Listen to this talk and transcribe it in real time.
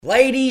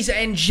Ladies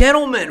and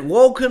gentlemen,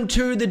 welcome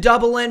to the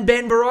Double N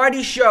Ben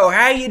Variety Show.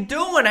 How you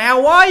doing?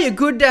 How are you?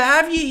 Good to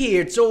have you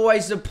here. It's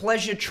always a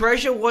pleasure,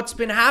 treasure. What's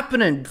been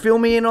happening? Fill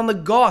me in on the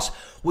goss.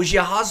 Was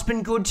your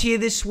husband good to you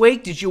this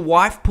week? Did your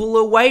wife pull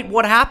her weight?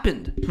 What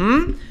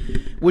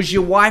happened? Was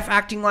your wife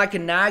acting like a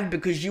nag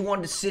because you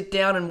wanted to sit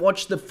down and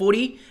watch the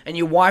footy and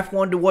your wife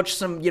wanted to watch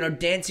some,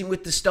 Dancing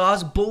with the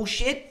Stars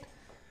bullshit?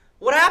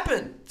 What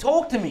happened?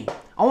 Talk to me.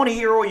 I want to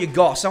hear all your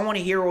goss. I want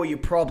to hear all your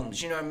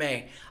problems. You know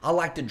me. I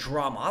like the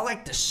drama. I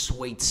like the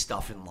sweet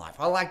stuff in life.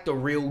 I like the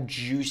real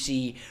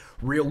juicy,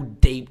 real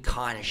deep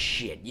kind of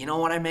shit. You know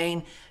what I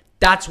mean?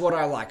 That's what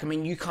I like. I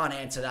mean, you can't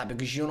answer that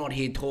because you're not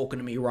here talking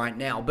to me right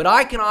now. But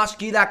I can ask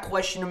you that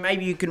question and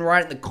maybe you can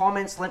write it in the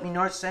comments. Let me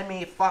know. Send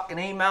me a fucking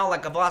email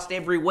like I've asked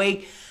every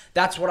week.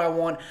 That's what I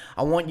want.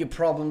 I want your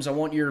problems. I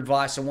want your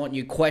advice. I want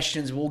your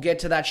questions. We'll get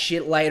to that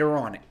shit later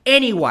on.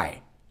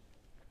 Anyway.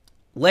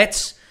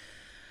 Let's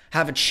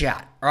have a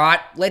chat, all right?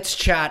 Let's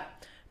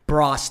chat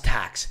brass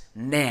tacks.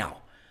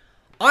 Now,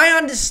 I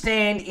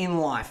understand in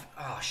life...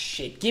 Oh,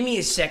 shit. Give me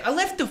a sec. I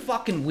left the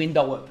fucking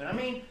window open. I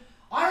mean,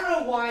 I don't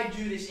know why I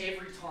do this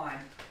every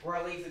time where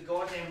I leave the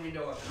goddamn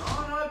window open.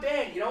 Oh, no,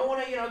 Ben. You don't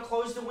want to,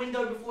 close the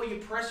window before you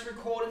press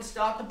record and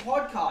start the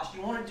podcast.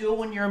 You want to do it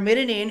when you're a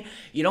minute in.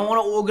 You don't want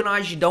to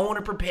organize. You don't want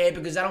to prepare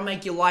because that'll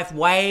make your life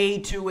way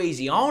too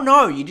easy. Oh,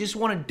 no. You just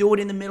want to do it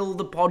in the middle of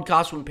the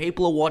podcast when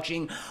people are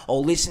watching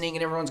or listening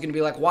and everyone's going to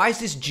be like, why is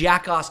this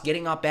jackass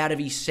getting up out of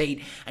his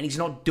seat and he's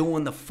not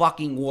doing the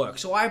fucking work?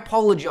 So I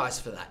apologize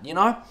for that,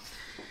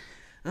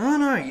 Oh,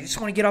 no. You just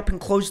want to get up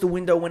and close the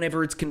window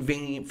whenever it's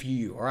convenient for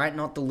you, all right?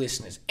 Not the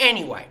listeners.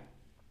 Anyway.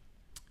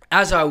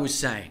 As I was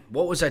saying,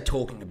 what was I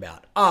talking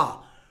about?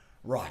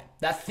 Right.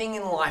 That thing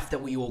in life that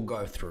we all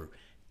go through.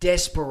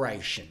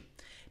 Desperation.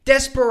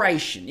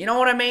 Desperation. You know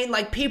what I mean?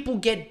 Like, people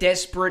get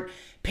desperate.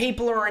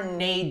 People are in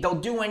need. They'll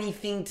do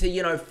anything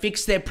to,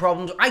 fix their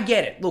problems. I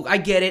get it. Look, I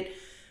get it.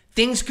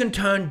 Things can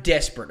turn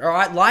desperate, all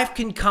right? Life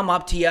can come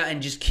up to you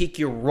and just kick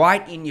you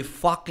right in your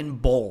fucking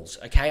balls,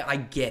 okay? I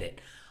get it.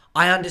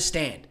 I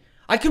understand.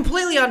 I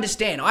completely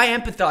understand. I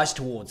empathize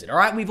towards it, all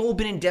right? We've all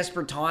been in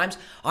desperate times.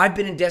 I've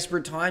been in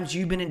desperate times.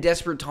 You've been in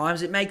desperate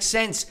times. It makes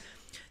sense.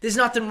 There's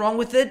nothing wrong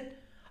with it.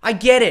 I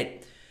get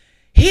it.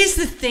 Here's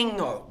the thing,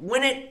 though.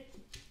 When it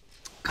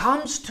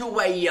comes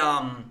to a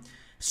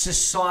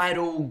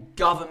societal,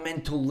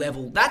 governmental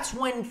level, that's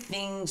when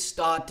things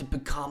start to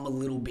become a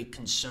little bit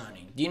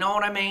concerning. Do you know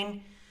what I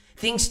mean?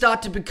 Things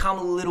start to become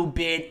a little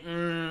bit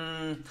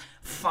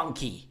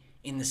funky.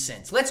 In the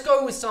sense. Let's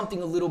go with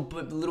something a little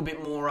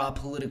bit more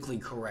politically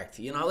correct.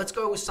 Let's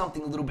go with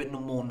something a little bit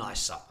more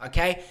nicer,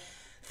 okay?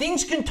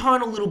 Things can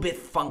turn a little bit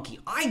funky.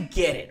 I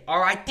get it, all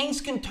right? Things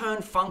can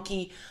turn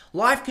funky.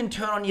 Life can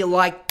turn on you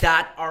like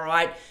that, all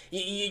right?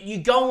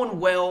 You're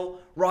going well,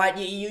 right?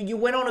 You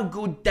went on a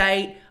good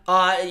date.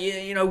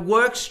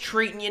 Work's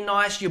treating you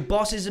nice. Your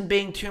boss isn't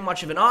being too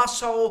much of an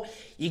asshole.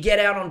 You get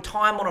out on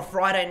time on a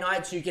Friday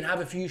night so you can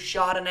have a few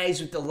Chardonnays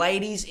with the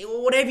ladies.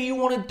 Whatever you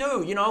want to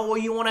do, or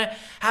you want to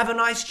have a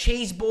nice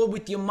cheese board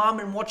with your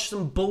mum and watch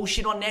some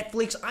bullshit on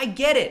Netflix. I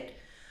get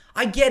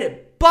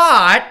it.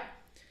 But...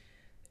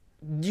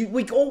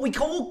 We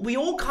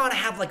all kind of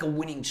have like a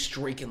winning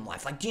streak in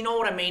life. Like, do you know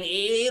what I mean?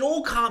 It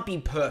all can't be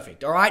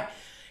perfect, all right?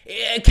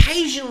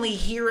 Occasionally,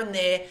 here and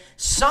there,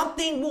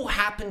 something will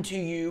happen to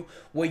you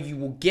where you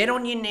will get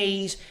on your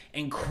knees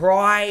and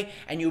cry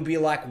and you'll be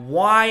like,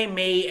 why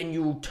me? And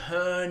you'll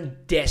turn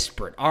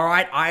desperate, all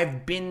right?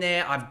 I've been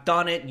there. I've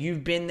done it.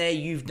 You've been there.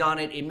 You've done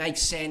it. It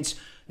makes sense.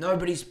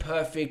 Nobody's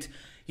perfect.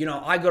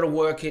 I got to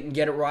work it and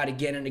get it right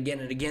again and again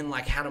and again,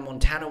 like Hannah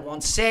Montana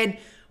once said.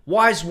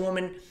 Wise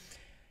woman.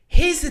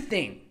 Here's the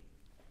thing.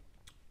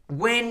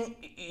 When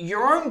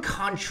your own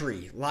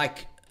country,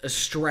 like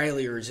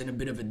Australia, is in a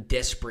bit of a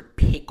desperate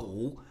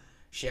pickle,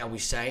 shall we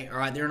say, all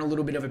right, they're in a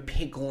little bit of a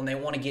pickle and they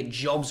want to get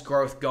jobs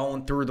growth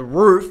going through the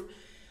roof,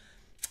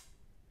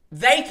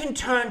 they can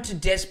turn to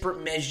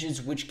desperate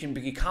measures which can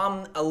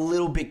become a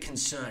little bit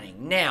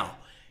concerning. Now,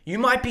 you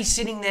might be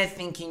sitting there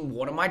thinking,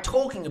 what am I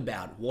talking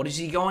about? What is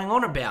he going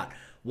on about?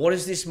 What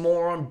is this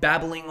moron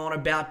babbling on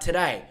about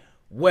today?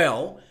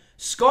 Well,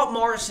 Scott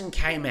Morrison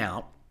came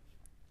out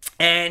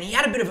and he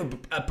had a bit of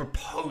a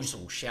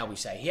proposal, shall we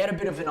say. He had a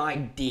bit of an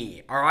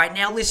idea, all right?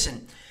 Now,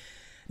 listen,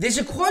 there's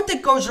a quote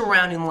that goes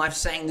around in life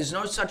saying there's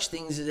no such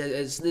thing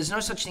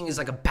as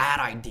like a bad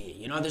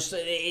idea. There's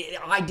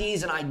idea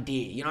is an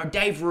idea.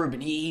 Dave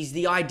Rubin, he's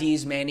the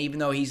ideas man, even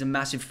though he's a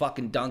massive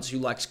fucking dunce who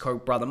likes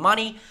Coke Brother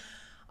money.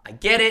 I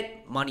get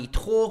it. Money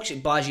talks.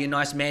 It buys you a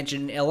nice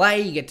mansion in LA.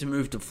 You get to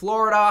move to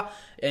Florida,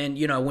 and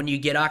when you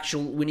get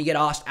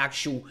asked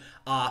actual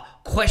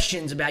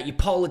questions about your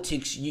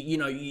politics,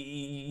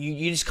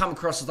 you just come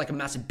across as like a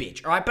massive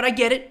bitch. All right, but I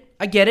get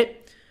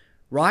it.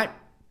 Right?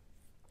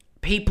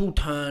 People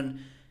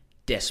turn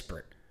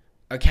desperate.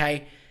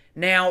 Okay.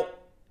 Now,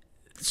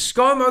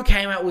 Scomo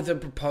came out with a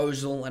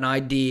proposal, an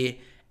idea,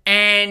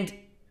 and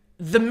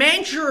the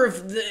mantra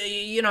of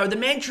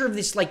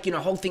this,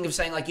 whole thing of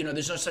saying,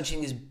 there's no such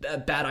thing as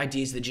bad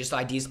ideas, they're just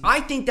ideas. I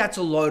think that's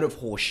a load of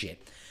horseshit.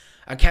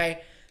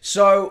 Okay?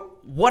 So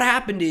what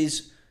happened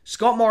is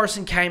Scott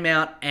Morrison came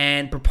out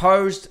and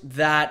proposed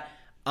that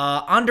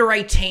under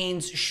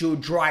 18s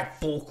should drive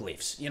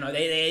forklifts. You know,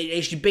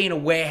 they should be in a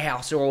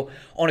warehouse or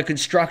on a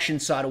construction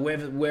site or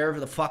wherever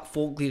the fuck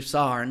forklifts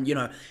are. And, you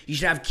know, you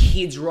should have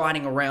kids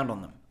riding around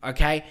on them,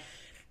 okay?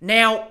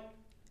 Now,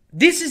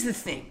 this is the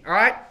thing, all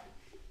right?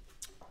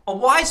 A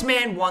wise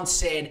man once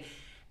said,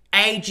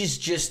 age is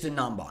just a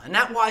number. And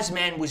that wise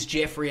man was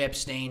Jeffrey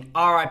Epstein,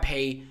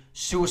 RIP,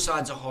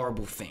 suicide's a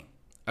horrible thing,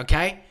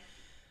 okay?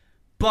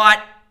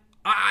 But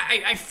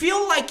I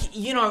feel like,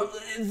 you know,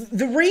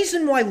 the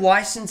reason why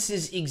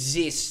licenses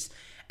exist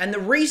and the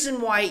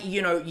reason why,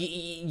 you know,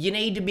 you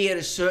need to be at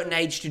a certain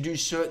age to do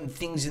certain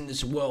things in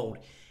this world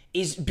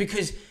is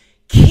because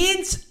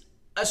kids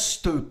are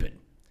stupid.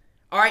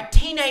 All right,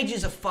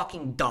 teenagers are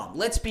fucking dumb.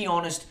 Let's be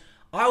honest.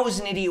 I was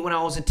an idiot when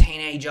I was a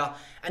teenager,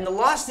 and the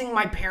last thing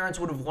my parents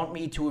would have wanted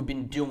me to have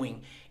been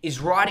doing is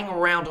riding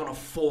around on a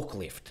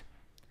forklift.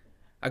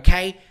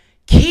 Okay?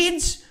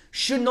 Kids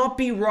should not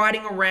be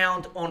riding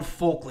around on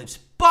forklifts.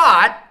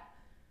 But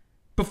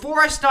before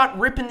I start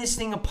ripping this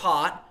thing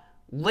apart,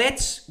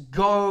 let's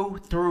go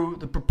through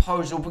the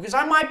proposal because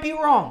I might be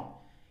wrong.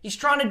 He's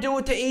trying to do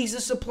it to ease the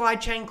supply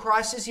chain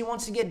crisis. He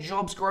wants to get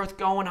jobs growth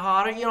going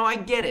harder. You know, I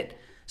get it.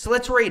 So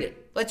let's read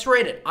it. Let's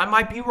read it. I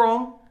might be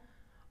wrong.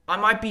 I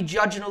might be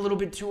judging a little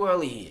bit too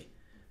early here.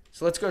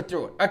 So let's go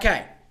through it.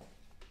 Okay.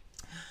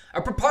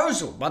 A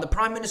proposal by the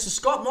Prime Minister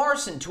Scott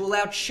Morrison to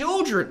allow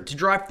children to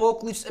drive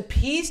forklifts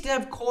appears to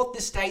have caught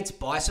the states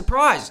by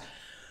surprise,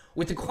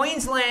 with the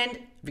Queensland,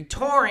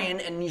 Victorian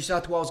and New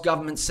South Wales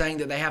governments saying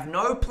that they have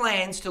no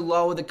plans to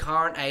lower the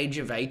current age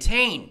of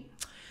 18.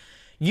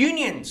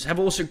 Unions have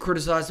also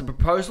criticised the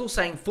proposal,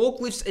 saying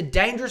forklifts are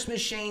dangerous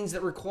machines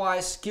that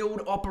require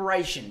skilled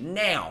operation.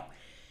 Now,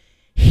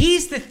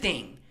 here's the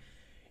thing.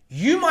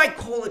 You might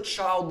call it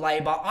child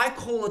labour. I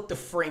call it the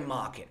free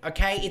market,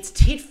 okay? It's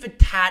tit for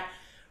tat,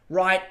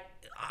 right?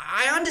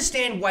 I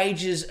understand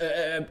wages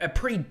are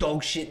pretty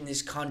dog shit in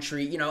this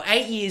country. You know,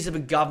 8 years of a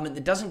government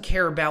that doesn't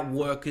care about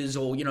workers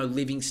or, you know,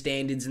 living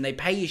standards and they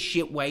pay you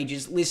shit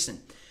wages. Listen,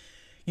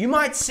 you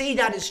might see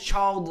that as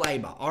child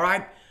labour, all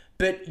right?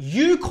 But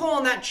you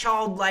calling that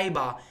child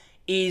labour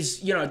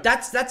is, you know,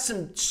 that's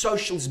some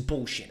socialist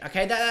bullshit,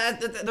 okay?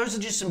 Those are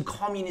just some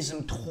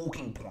communism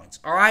talking points,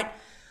 all right?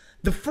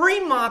 The free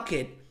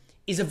market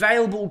is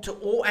available to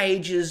all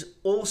ages,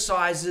 all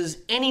sizes,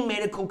 any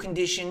medical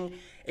condition.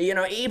 You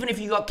know, even if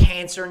you got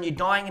cancer and you're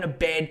dying in a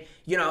bed,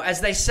 you know,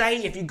 as they say,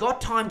 if you got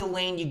time to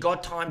lean, you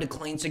got time to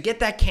clean. So get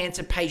that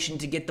cancer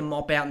patient to get the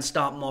mop out and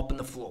start mopping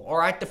the floor, all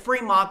right? The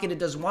free market, it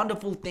does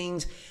wonderful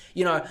things.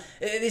 You know,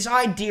 this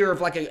idea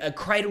of like a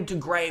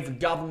cradle-to-grave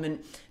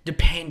government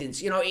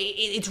dependence, you know,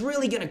 it's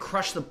really going to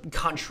crush the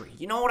country.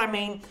 You know what I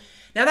mean?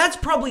 Now, that's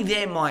probably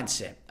their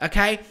mindset,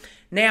 okay?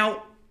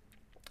 Now,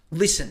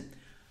 listen.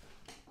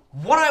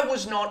 What I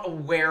was not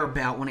aware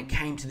about when it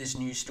came to this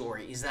news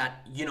story is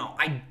that, you know,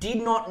 I did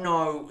not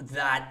know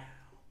that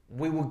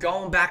we were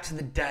going back to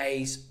the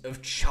days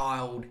of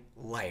child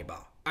labor,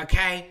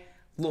 okay?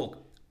 Look,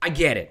 I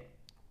get it.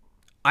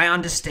 I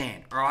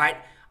understand, all right?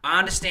 I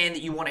understand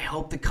that you want to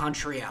help the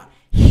country out.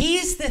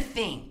 Here's the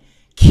thing.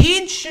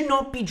 Kids should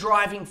not be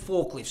driving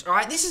forklifts, all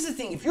right? This is the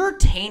thing. If you're a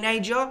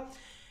teenager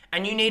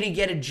and you need to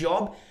get a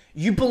job,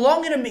 you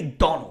belong at a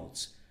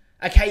McDonald's.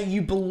 Okay,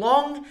 you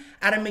belong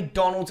at a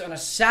McDonald's on a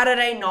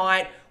Saturday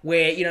night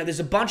where, you know, there's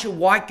a bunch of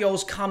white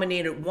girls coming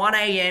in at 1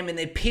 a.m. and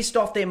they're pissed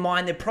off their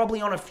mind. They're probably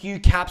on a few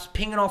caps,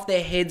 pinging off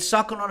their heads,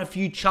 sucking on a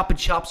few Chupa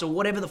Chups or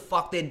whatever the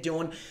fuck they're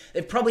doing.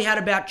 They've probably had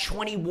about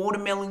 20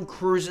 watermelon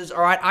cruises,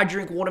 all right? I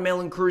drink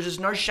watermelon cruises,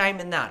 no shame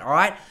in that, all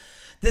right?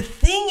 The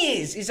thing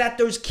is that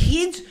those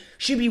kids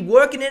should be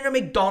working in a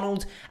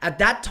McDonald's at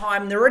that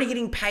time. They're already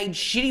getting paid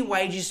shitty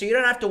wages, so you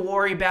don't have to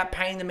worry about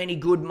paying them any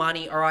good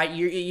money, all right?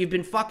 You've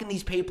been fucking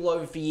these people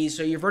over for years,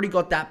 so you've already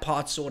got that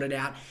part sorted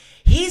out.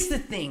 Here's the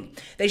thing.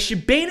 They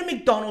should be in a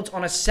McDonald's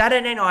on a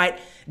Saturday night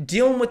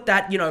dealing with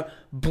that, you know,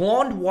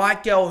 blonde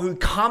white girl who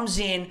comes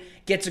in,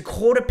 gets a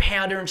quarter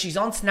pounder, and she's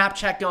on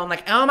Snapchat going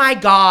like, oh my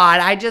God,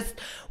 I just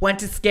went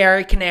to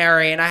Scary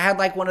Canary, and I had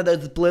like one of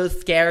those blue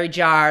scary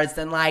jars,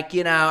 and like,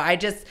 you know, I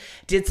just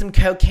did some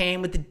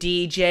cocaine with the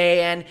DJ,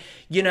 and,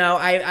 you know,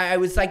 I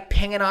was like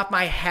pinging off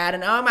my head,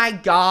 and oh my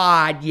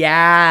God,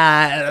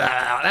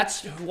 yeah.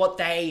 That's what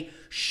they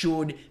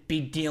should be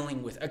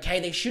dealing with, okay?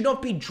 They should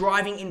not be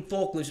driving in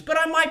forklifts, but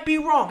I might be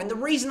wrong, and the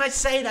reason I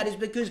say that is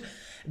because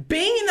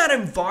being in that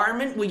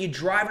environment where you're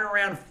driving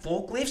around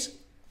forklifts,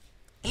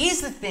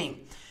 here's the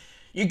thing.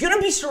 You're going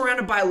to be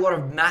surrounded by a lot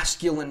of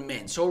masculine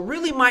men, so it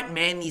really might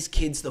man these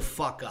kids the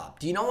fuck up.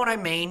 Do you know what I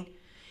mean?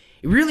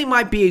 It really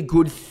might be a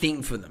good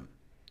thing for them,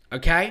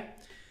 okay?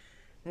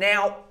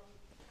 Now,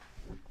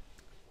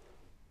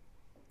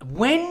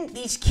 when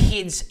these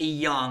kids are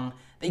young,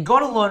 they got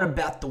to learn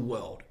about the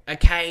world,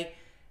 okay?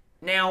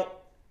 Now,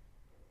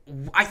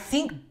 I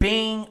think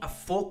being a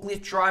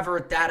forklift driver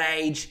at that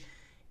age,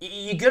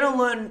 you're going to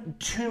learn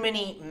too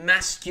many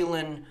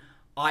masculine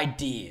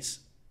ideas,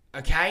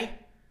 okay?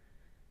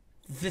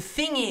 The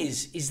thing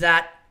is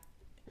that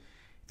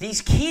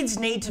These kids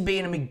need to be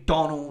in a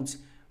McDonald's,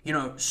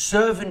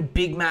 serving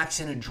Big Macs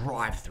in a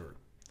drive-thru.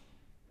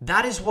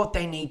 That is what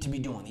they need to be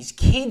doing. These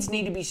kids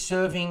need to be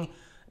serving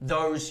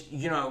those,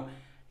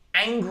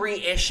 angry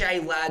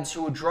Eshe lads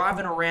who are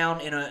driving around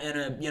in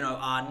a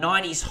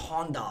 90s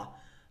Honda,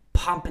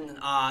 pumping,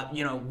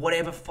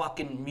 whatever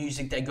fucking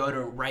music they go to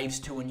raves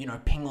to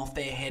and, ping off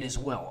their head as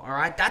well, all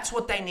right? That's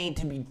what they need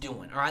to be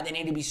doing, all right? They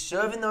need to be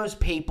serving those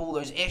people,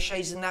 those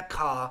Eshes in that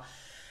car,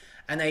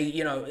 and they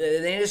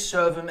need to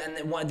serve them, and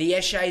the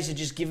Eshes are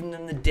just giving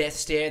them the death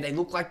stare. They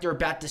look like they're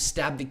about to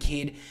stab the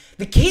kid.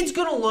 The kid's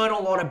going to learn a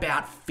lot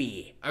about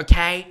fear,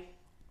 okay?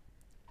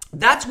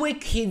 That's where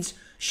kids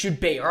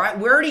should be, all right?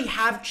 We already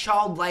have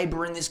child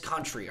labor in this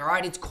country, all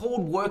right? It's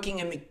called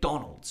working at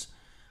McDonald's,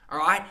 all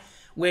right?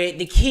 Where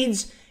the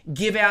kids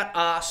give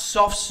out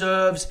soft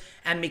serves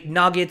and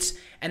McNuggets,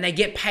 and they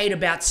get paid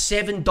about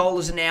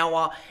 $7 an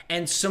hour,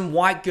 and some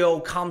white girl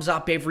comes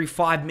up every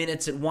 5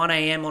 minutes at 1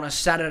 a.m. on a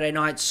Saturday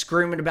night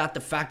screaming about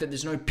the fact that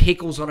there's no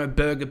pickles on her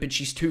burger, but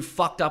she's too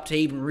fucked up to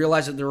even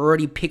realize that there are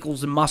already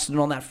pickles and mustard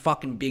on that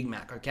fucking Big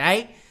Mac,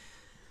 okay?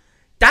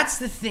 That's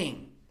the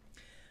thing.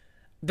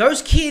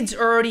 Those kids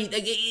are already,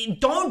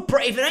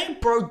 if it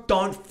ain't broke,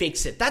 don't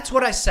fix it. That's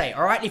what I say,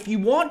 all right? If you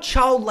want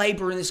child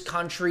labor in this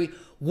country,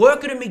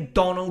 work at a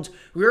McDonald's.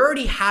 We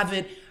already have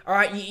it, all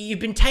right? You've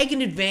been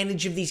taking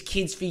advantage of these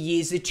kids for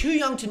years. They're too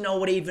young to know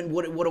what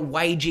a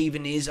wage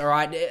even is, all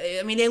right?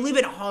 I mean, they live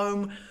at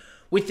home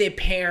with their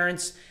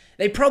parents.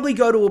 They probably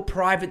go to a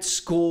private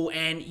school,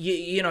 and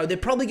they're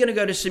probably going to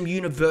go to some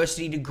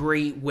university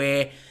degree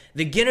where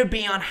they're going to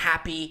be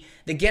unhappy.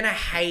 They're going to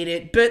hate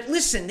it. But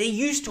listen, they're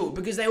used to it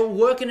because they were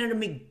working at a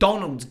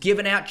McDonald's,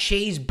 giving out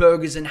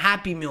cheeseburgers and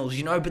Happy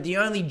Meals, But the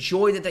only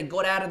joy that they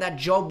got out of that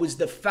job was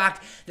the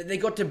fact that they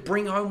got to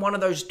bring home one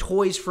of those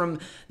toys from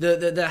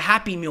the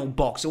Happy Meal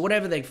box or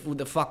whatever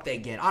the fuck they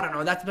get. I don't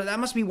know. That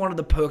must be one of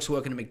the perks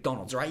working at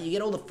McDonald's, right? You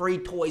get all the free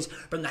toys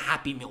from the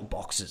Happy Meal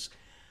boxes.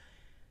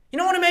 You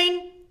know what I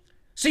mean?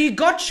 So you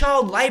got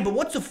child labor.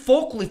 What's a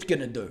forklift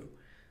going to do?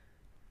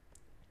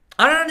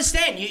 I don't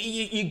understand.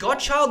 You got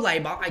child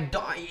labor.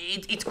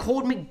 It's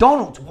called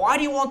McDonald's. Why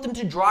do you want them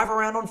to drive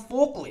around on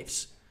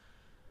forklifts?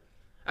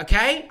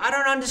 Okay? I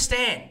don't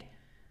understand.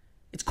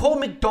 It's called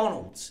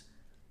McDonald's.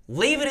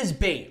 Leave it as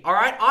be. All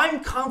right?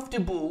 I'm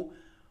comfortable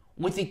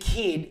with a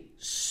kid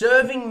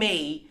serving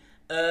me.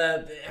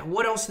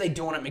 What else are they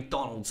doing at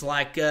McDonald's?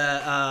 Like,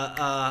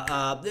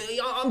 I'm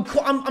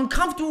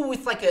comfortable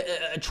with like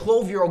a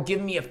 12-year-old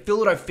giving me a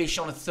filet-o-fish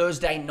on a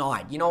Thursday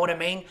night. You know what I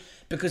mean?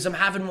 Because I'm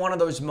having one of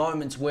those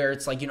moments where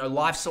it's like,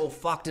 life's all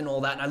fucked and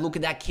all that. And I look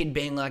at that kid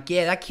being like,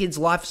 yeah, that kid's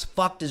life's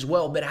fucked as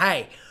well. But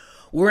hey,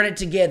 we're in it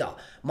together.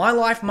 My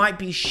life might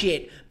be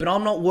shit, but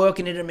I'm not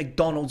working at a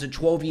McDonald's at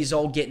 12 years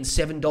old getting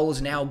 $7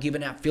 an hour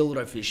giving out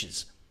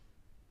filet-o-fishes.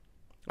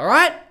 All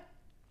right?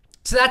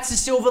 So that's the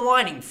silver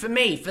lining for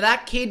me. For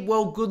that kid,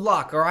 well, good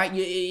luck, all right?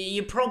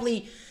 You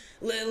probably...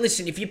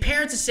 Listen, if your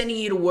parents are sending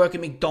you to work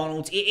at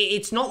McDonald's,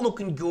 it's not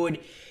looking good.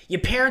 Your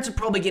parents are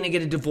probably going to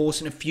get a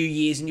divorce in a few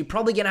years, and you're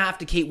probably going to have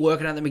to keep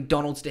working at the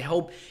McDonald's to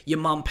help your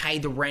mum pay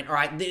the rent, all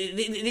right?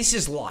 This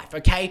is life,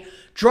 okay?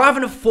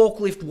 Driving a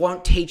forklift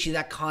won't teach you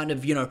that kind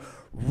of,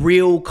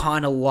 real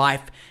kind of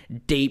life,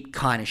 deep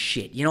kind of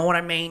shit. You know what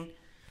I mean?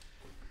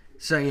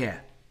 So,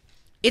 yeah.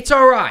 It's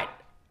all right.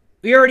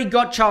 We already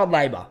got child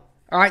labor.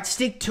 All right,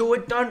 stick to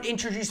it. Don't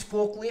introduce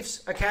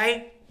forklifts,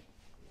 okay?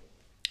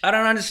 I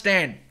don't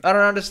understand. I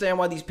don't understand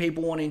why these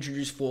people want to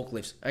introduce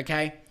forklifts,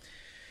 okay?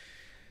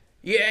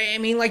 Yeah, I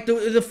mean, like, the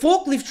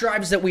forklift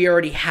drivers that we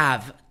already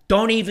have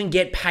don't even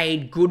get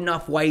paid good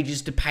enough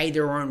wages to pay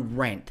their own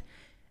rent.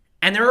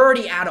 And they're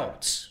already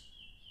adults.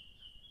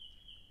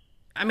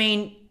 I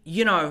mean,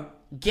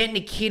 getting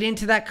a kid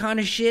into that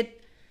kind of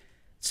shit,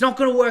 it's not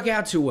going to work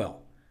out too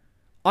well.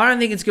 I don't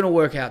think it's going to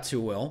work out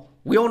too well.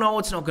 We all know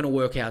it's not going to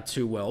work out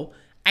too well.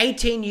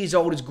 18 years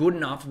old is good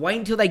enough. Wait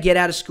until they get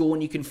out of school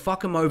and you can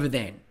fuck them over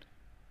then.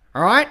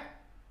 All right?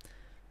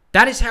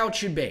 That is how it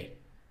should be.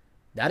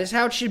 That is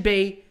how it should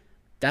be.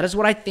 That is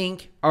what I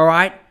think. All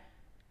right?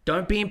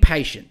 Don't be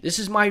impatient. This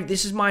is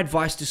my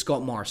advice to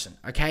Scott Morrison,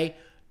 okay?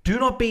 Do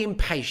not be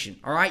impatient,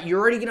 all right? You're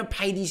already going to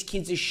pay these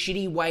kids a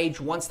shitty wage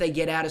once they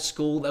get out of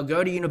school. They'll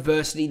go to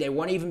university. They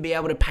won't even be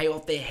able to pay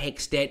off their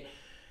HECS debt.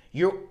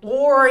 You're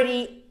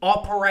already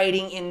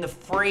operating in the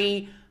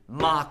free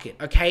market,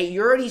 okay?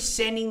 You're already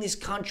sending this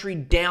country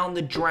down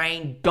the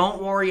drain.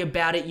 Don't worry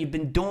about it. You've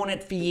been doing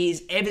it for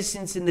years, ever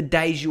since in the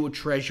days you were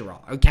treasurer,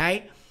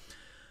 okay?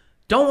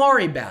 Don't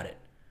worry about it.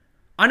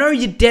 I know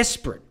you're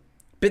desperate,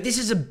 but this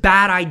is a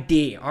bad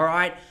idea, all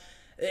right?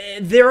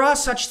 There are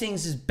such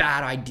things as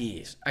bad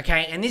ideas,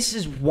 okay? And this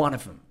is one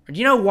of them. Do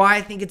you know why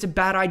I think it's a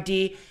bad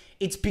idea?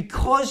 It's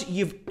because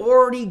you've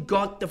already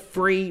got the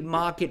free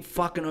market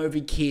fucking over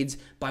kids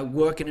by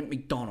working at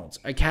McDonald's,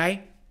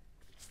 okay?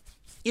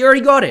 You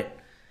already got it.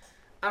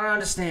 I don't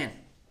understand.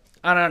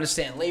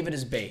 Leave it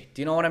as be.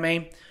 Do you know what I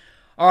mean?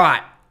 All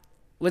right.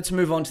 Let's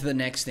move on to the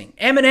next thing.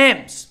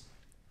 M&M's.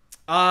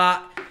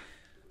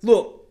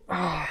 Look,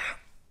 I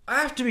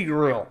have to be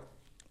real.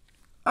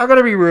 I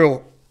gotta be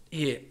real.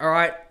 Here, all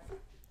right.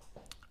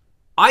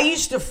 I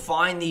used to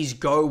find these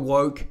go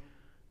woke,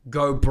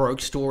 go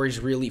broke stories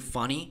really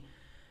funny.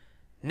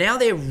 Now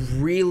they're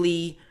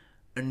really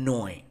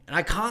annoying, and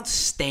I can't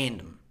stand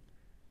them.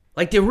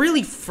 Like, they're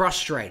really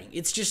frustrating.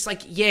 It's just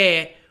like,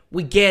 yeah,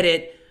 we get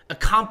it. A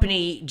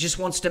company just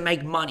wants to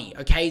make money,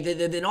 okay?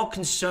 They're not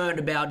concerned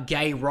about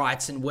gay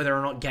rights and whether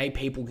or not gay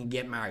people can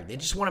get married. They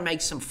just want to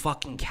make some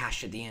fucking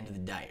cash at the end of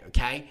the day,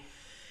 okay?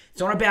 It's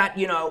not about,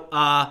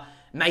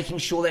 making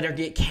sure they don't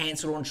get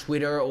cancelled on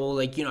Twitter or,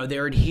 like,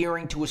 they're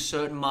adhering to a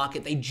certain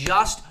market. They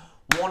just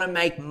want to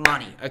make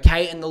money,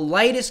 okay? And the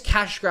latest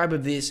cash grab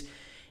of this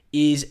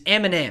is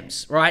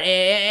M&M's, right?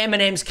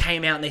 M&M's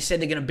came out and they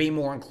said they're going to be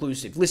more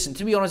inclusive. Listen,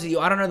 to be honest with you,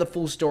 I don't know the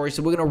full story,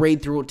 so we're going to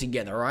read through it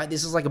together, all right?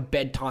 This is like a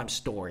bedtime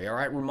story, all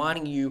right?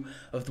 Reminding you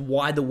of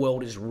why the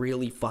world is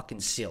really fucking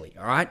silly,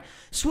 all right?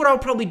 This is what I'll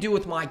probably do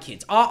with my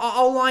kids.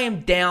 I'll lie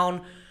them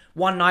down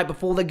one night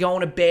before they're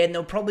going to bed, and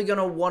they're probably going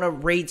to want to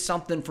read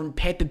something from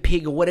Peppa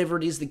Pig or whatever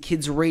it is the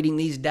kids are reading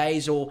these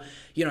days, or,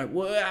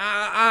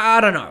 I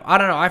don't know.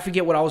 I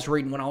forget what I was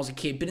reading when I was a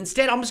kid, but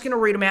instead I'm just going to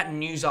read them out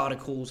news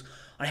articles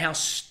on how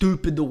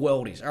stupid the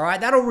world is, all right?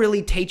 That'll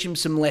really teach them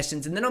some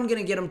lessons, and then I'm going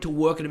to get them to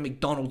work at a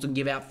McDonald's and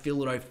give out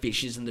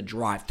Filet-O-Fishes in the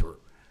drive-thru,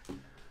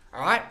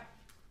 all right?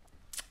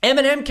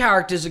 M&M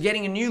characters are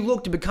getting a new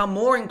look to become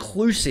more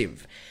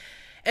inclusive.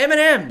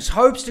 M&M's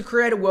hopes to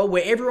create a world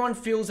where everyone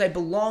feels they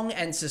belong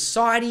and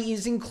society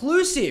is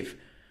inclusive.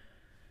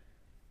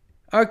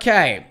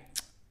 Okay.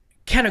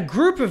 Can a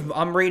group of...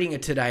 I'm reading a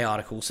Today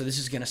article, so this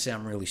is going to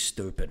sound really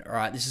stupid, all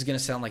right? This is going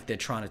to sound like they're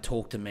trying to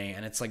talk to me,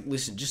 and it's like,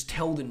 listen, just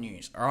tell the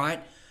news, all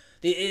right?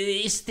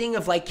 This thing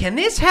of like, can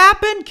this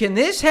happen? Can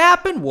this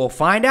happen? We'll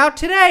find out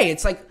today.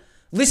 It's like,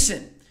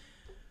 listen,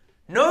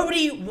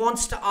 nobody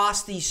wants to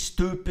ask these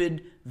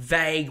stupid,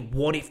 vague,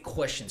 what-if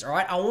questions, all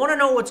right? I want to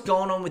know what's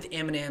going on with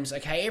M&M's,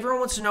 okay? Everyone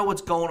wants to know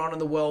what's going on in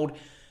the world.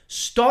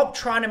 Stop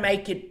trying to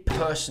make it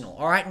personal,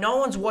 all right? No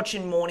one's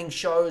watching morning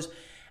shows,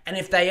 and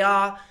if they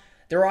are,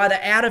 they're either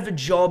out of a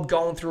job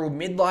going through a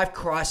midlife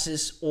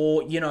crisis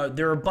or,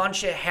 they're a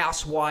bunch of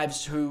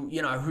housewives who,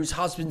 whose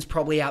husband's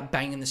probably out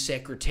banging the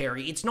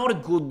secretary. It's not a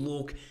good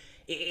look.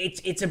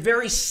 It's a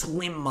very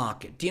slim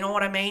market. Do you know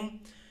what I mean?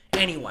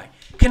 Anyway,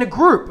 can a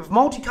group of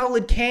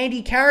multicolored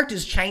candy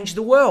characters change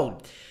the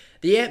world?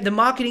 The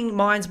marketing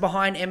minds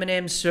behind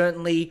M&M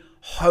certainly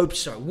hope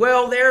so.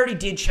 Well, they already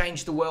did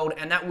change the world,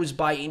 and that was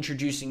by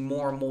introducing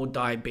more and more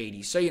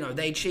diabetes. So,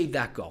 they achieved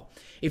that goal,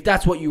 if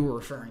that's what you were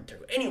referring to.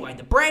 Anyway,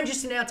 the brand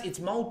just announced its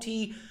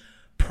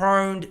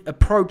multi-pronged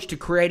approach to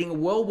creating a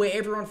world where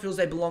everyone feels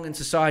they belong and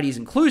society is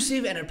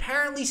inclusive, and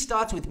apparently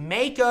starts with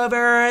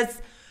makeovers.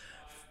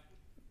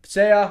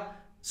 See ya.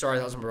 Sorry,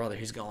 that was my brother.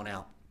 He's going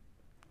out.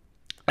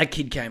 That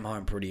kid came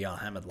home pretty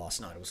hammered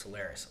last night. It was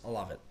hilarious. I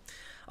love it.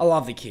 I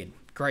love the kid.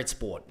 Great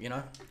sport,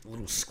 A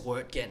little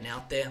squirt getting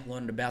out there,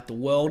 learning about the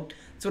world.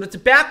 That's what it's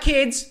about,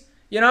 kids.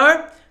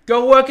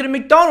 Go work at a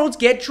McDonald's,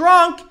 get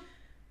drunk.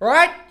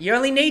 Right? You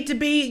only need to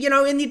be,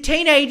 in your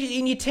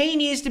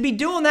teen years to be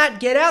doing that.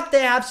 Get out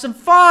there, have some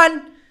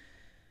fun.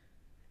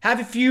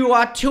 Have a few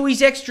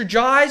Tui's extra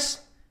jais.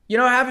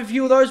 Have a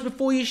few of those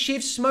before your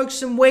shift. Smoke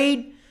some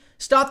weed.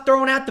 Start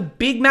throwing out the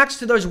Big Macs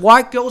to those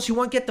white girls who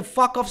won't get the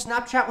fuck off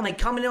Snapchat when they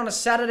come in on a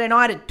Saturday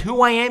night at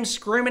 2 a.m.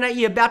 screaming at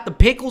you about the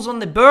pickles on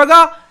the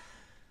burger.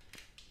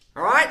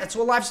 Alright, that's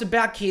what life's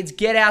about, kids.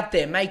 Get out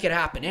there, make it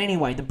happen.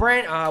 Anyway, the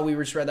brand, we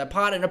just read that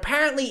part, and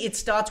apparently it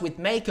starts with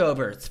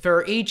makeovers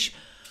for each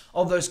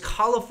of those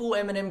colorful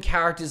M&M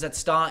characters that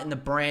star in the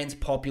brand's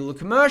popular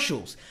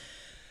commercials.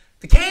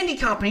 The candy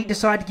company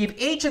decided to give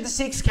each of the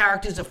 6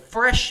 characters a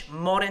fresh,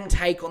 modern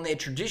take on their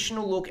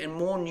traditional look and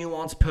more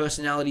nuanced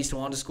personalities to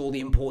underscore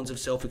the importance of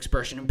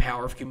self-expression and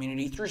power of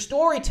community through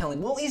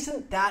storytelling. Well,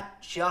 isn't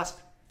that just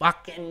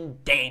fucking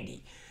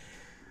dandy?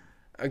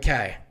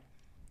 Okay.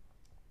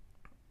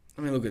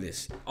 Let me look at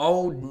this.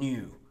 Old,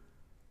 new.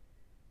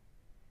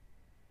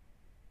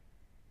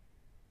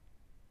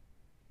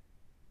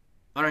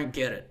 I don't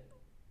get it.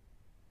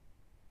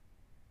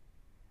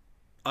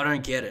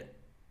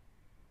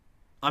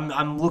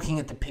 I'm looking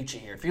at the picture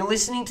here. If you're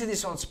listening to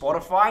this on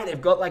Spotify,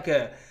 they've got like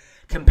a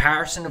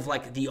comparison of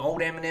like the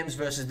old M&Ms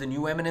versus the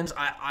new M&Ms.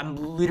 I'm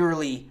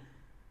literally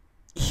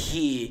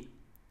here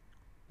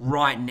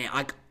right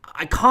now.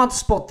 I can't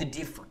spot the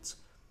difference.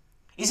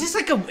 Is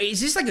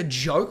this like a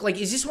joke? Like,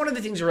 is this one of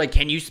the things where like,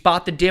 can you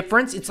spot the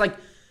difference? It's like,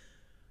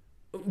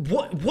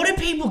 what are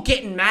people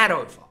getting mad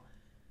over?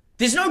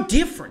 There's no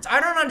difference. I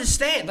don't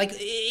understand. Like,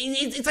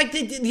 it's like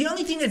the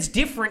only thing that's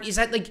different is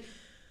that like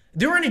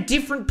they're in a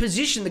different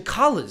position. The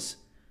colors.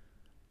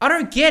 I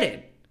don't get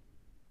it.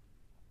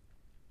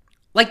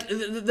 Like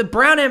the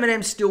brown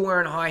M&M's still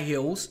wearing high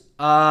heels.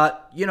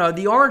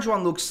 The orange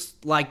one looks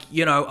like,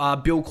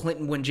 Bill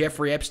Clinton when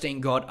Jeffrey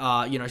Epstein got,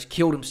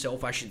 killed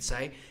himself, I should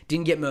say.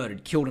 Didn't get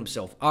murdered, killed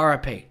himself.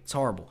 R.I.P. It's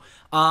horrible.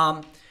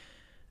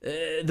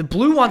 The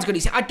blue one's got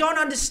his... I don't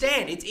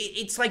understand.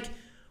 It's like,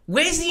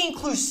 where's the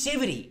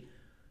inclusivity?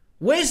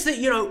 Where's the,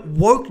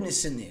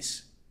 wokeness in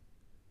this?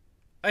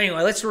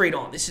 Anyway, let's read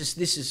on. This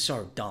is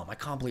so dumb. I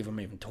can't believe I'm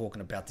even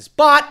talking about this.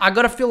 But I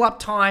got to fill up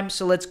time,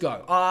 so let's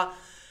go.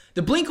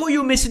 The blink or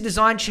you'll miss it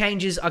design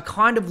changes are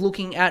kind of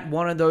looking at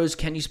one of those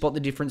can you spot the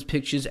difference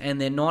pictures,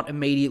 and they're not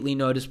immediately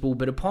noticeable,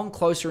 but upon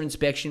closer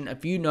inspection, a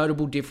few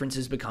notable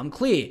differences become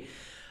clear.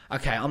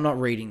 Okay, I'm not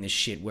reading this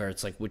shit where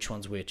it's like which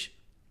one's which.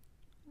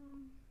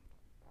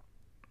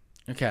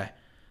 Okay.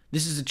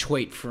 This is a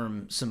tweet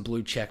from some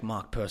blue check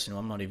mark person who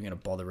I'm not even going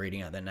to bother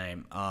reading out their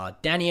name.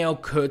 Danielle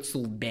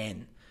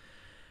Kurtzel-Ben.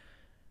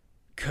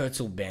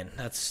 Kurtzel-Ben.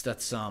 That's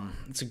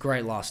a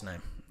great last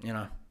name, you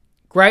know.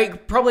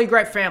 Great, probably a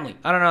great family.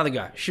 I don't know the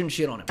guy. Shouldn't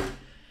shit on him.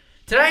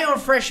 Today on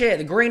Fresh Air,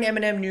 the green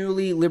M&M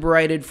newly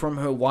liberated from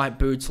her white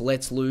boots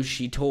lets loose.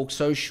 She talks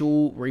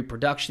social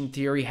reproduction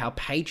theory, how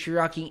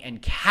patriarchy and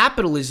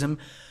capitalism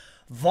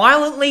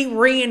violently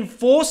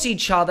reinforce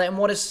each other, and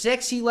what a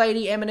sexy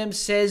lady M&M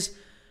says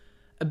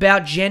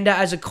about gender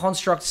as a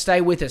construct.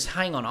 Stay with us.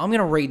 Hang on. I'm going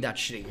to read that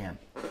shit again.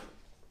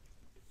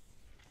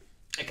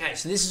 Okay,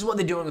 so this is what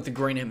they're doing with the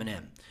green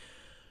M&M.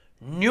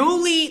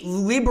 Newly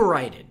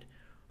liberated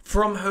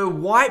from her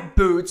white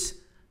boots,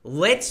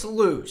 lets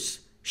loose.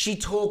 She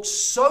talks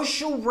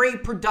social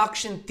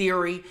reproduction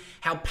theory,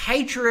 how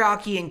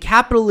patriarchy and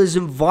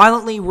capitalism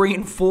violently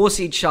reinforce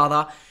each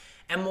other,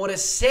 and what a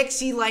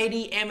sexy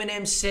lady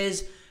M&M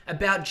says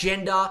about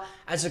gender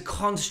as a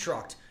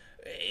construct.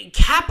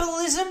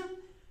 Capitalism?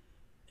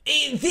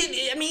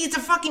 I mean, it's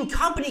a fucking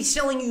company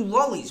selling you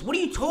lollies. What are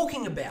you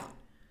talking about?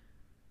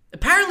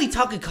 Apparently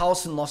Tucker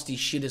Carlson lost his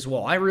shit as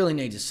well. I really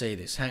need to see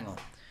this. Hang on.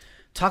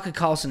 Tucker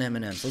Carlson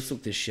M&Ms. Let's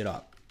look this shit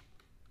up.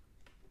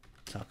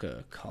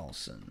 Tucker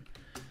Carlson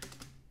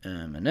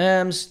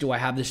M&Ms. Do I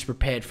have this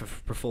prepared for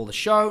before the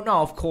show?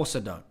 No, of course I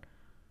don't.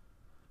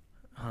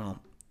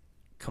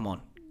 Come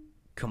on.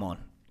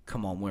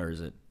 Where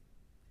is it?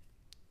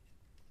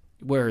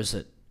 Where is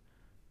it?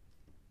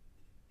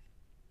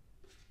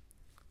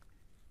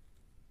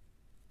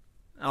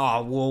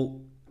 Oh,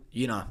 well,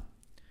 you know.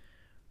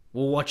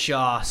 We'll watch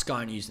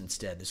Sky News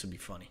instead. This would be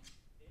funny.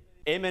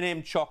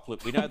 M&M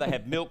chocolate. We know they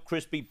have milk,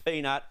 crispy,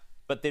 peanut,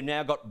 but they've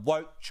now got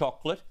woke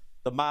chocolate.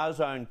 The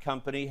Marzone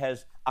company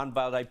has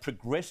unveiled a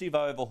progressive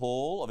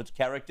overhaul of its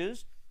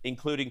characters,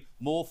 including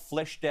more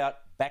fleshed out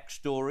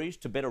backstories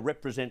to better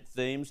represent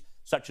themes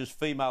such as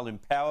female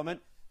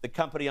empowerment. The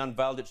company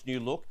unveiled its new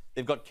look.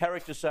 They've got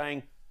characters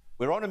saying,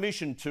 we're on a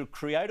mission to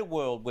create a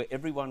world where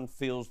everyone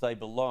feels they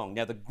belong.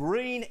 Now, the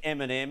green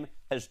M&M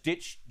has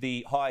ditched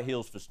the high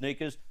heels for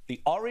sneakers.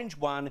 The orange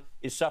one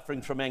is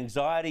suffering from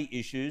anxiety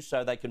issues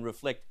so they can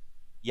reflect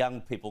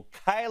young people.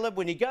 Caleb,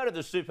 when you go to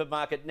the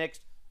supermarket next,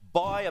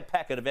 buy a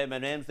packet of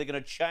M&Ms. They're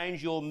going to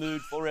change your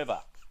mood forever.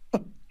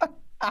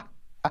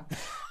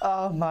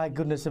 Oh, my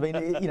goodness. I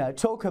mean, you know,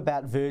 talk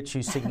about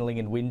virtue signalling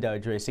and window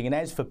dressing. And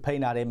as for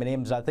peanut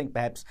M&Ms, I think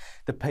perhaps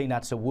the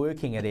peanuts are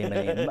working at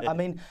M&M. I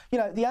mean, you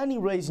know, the only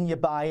reason you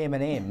buy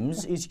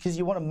M&Ms is because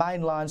you want to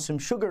mainline some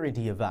sugar into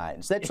your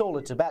veins. That's all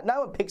it's about.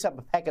 No one picks up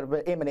a packet of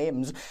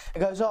M&Ms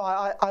and goes,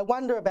 oh, I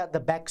wonder about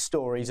the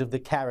backstories of the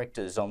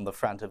characters on the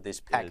front of this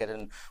packet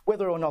and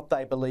whether or not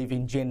they believe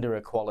in gender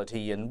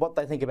equality and what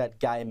they think about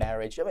gay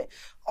marriage. I mean,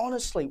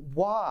 honestly,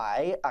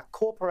 why are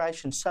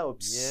corporations so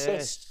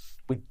obsessed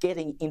with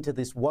getting into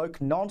this woke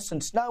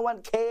nonsense? No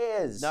one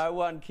cares. No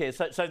one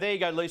cares. So there you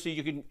go, Lisa.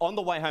 You can, on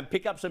the way home,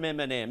 pick up some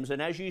M&Ms,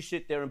 and as you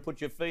sit there and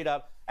put your feet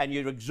up and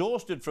you're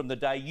exhausted from the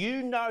day,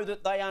 you know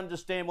that they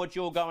understand what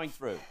you're going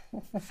through.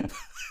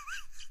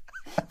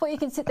 Well, you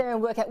can sit there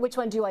and work out which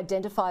one do you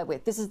identify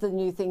with. This is the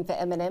new thing for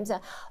M&Ms.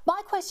 Now,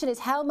 my question is,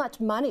 how much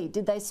money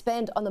did they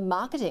spend on the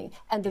marketing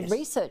and the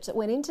research that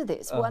went into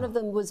this? One of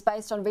them was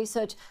based on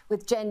research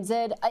with Gen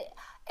Z.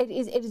 It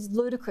is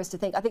ludicrous to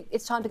think. I think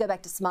it's time to go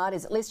back to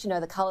Smarties. At least you know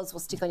the colours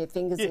will stick on your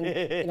fingers and,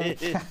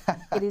 you know,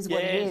 it is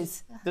what it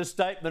is. The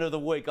statement of the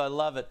week. I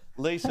love it.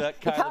 Lisa,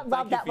 Caleb, you can't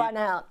rub that one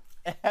out.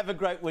 Have a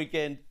great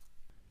weekend.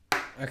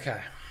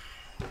 Okay.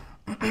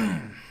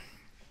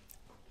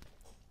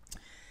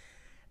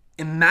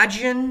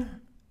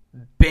 Imagine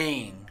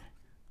being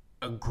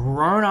a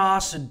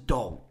grown-ass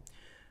adult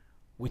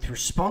with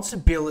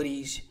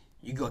responsibilities.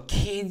 You got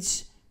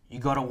kids, you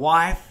got a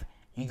wife,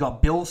 you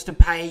got bills to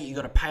pay, you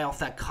got to pay off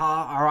that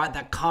car, all right?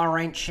 That car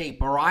ain't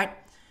cheap, all right?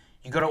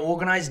 You got to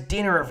organize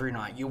dinner every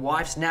night. Your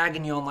wife's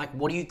nagging you on, like,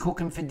 what are you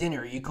cooking for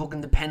dinner? Are you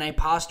cooking the penne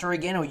pasta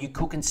again, or are you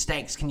cooking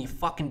steaks? Can you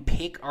fucking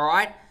pick, all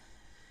right?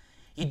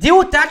 You deal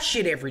with that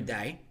shit every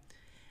day,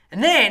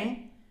 and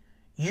then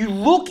you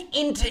look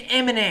into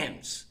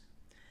M&Ms.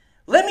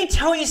 Let me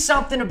tell you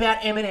something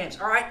about M&Ms,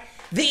 all right?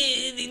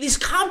 This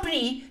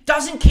company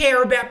doesn't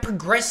care about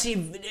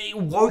progressive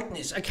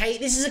wokeness, okay?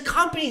 This is a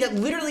company that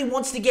literally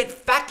wants to get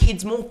fat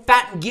kids more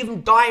fat and give them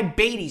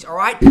diabetes, all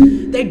right?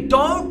 They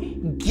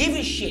don't give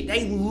a shit.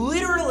 They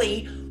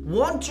literally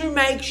want to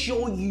make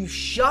sure you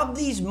shove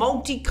these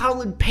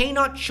multicolored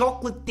peanut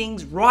chocolate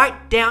things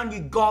right down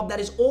your gob.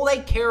 That is all they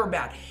care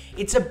about.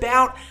 It's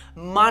about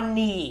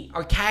money,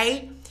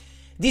 okay?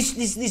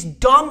 This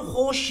dumb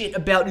horseshit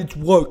about it's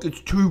woke,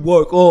 it's too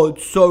woke, oh,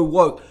 it's so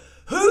woke.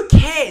 Who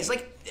cares?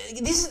 Like,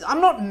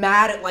 I'm not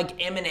mad at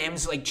like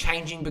M&M's like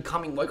changing,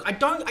 becoming woke. I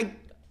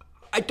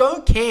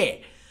don't care.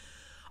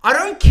 I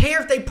don't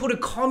care if they put a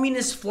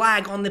communist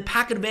flag on the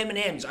packet of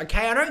M&M's,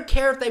 okay? I don't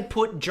care if they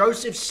put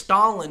Joseph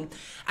Stalin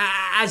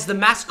as the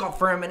mascot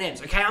for M&M's,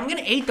 okay? I'm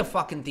gonna eat the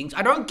fucking things.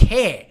 I don't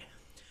care.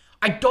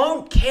 I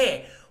don't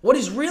care. What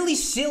is really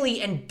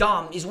silly and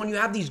dumb is when you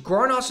have these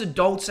grown-ass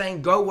adults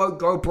saying, go woke,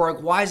 go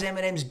broke, why is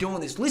M&M's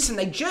doing this? Listen,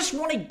 they just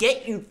want to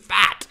get you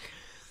fat.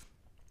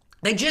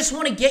 They just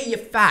want to get you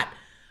fat.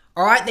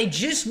 All right, they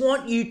just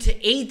want you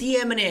to eat the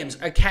M&Ms,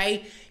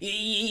 okay?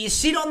 You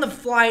sit on the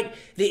flight,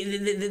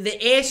 the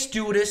air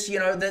stewardess,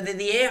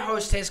 the air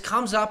hostess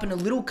comes up in a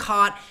little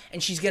cart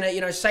and she's going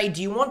to, say,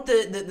 do you want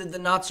the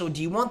nuts or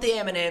do you want the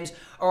M&Ms?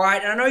 All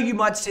right, and I know you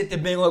might sit there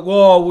being like,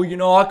 oh,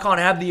 well, I can't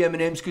have the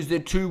M&Ms because they're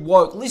too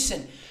woke.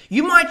 Listen,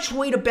 you might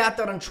tweet about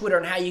that on Twitter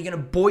and how you're going to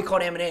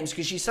boycott M&Ms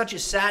because you're such a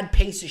sad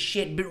piece of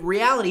shit. But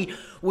reality,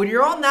 when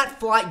you're on that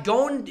flight,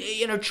 going,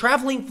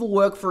 traveling for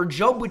work for a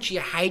job which you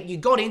hate, you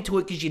got into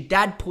it because your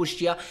dad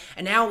pushed you,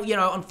 and now,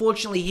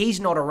 unfortunately he's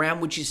not around,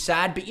 which is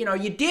sad. But, you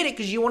did it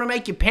because you want to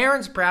make your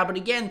parents proud. But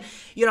again,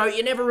 you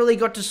never really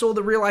got to saw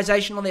the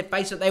realization on their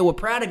face that they were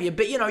proud of you.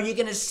 But, you're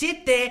going to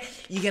sit there,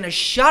 you're going to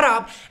shut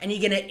up, and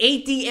you're going to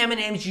eat the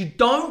M&Ms. You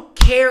don't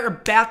care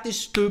about this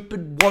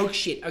stupid woke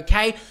shit,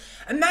 okay?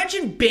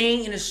 Imagine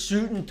being in a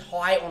suit and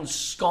tie on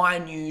Sky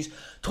News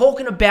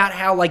talking about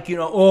how,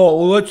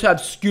 let's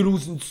have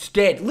Skittles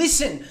instead.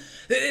 Listen,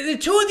 the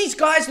two of these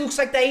guys looks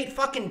like they eat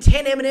fucking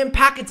 10 M&M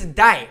packets a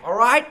day, all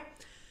right?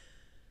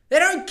 They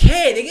don't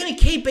care. They're going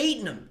to keep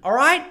eating them, all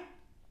right?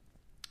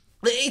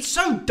 It's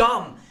so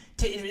dumb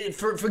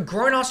for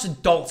grown-ass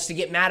adults to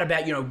get mad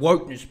about,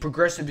 wokeness,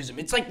 progressivism.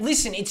 It's like,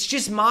 listen, it's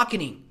just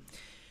marketing.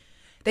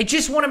 They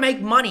just want to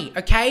make money,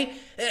 okay?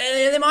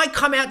 They might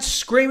come out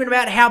screaming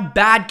about how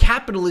bad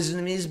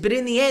capitalism is, but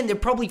in the end, they're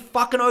probably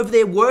fucking over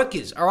their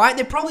workers, all right?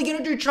 They're probably going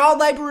to do child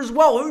labor as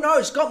well. Who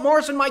knows? Scott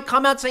Morrison might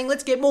come out saying,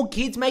 let's get more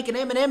kids making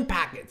M&M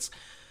packets.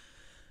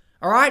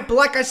 All right? But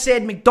like I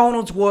said,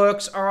 McDonald's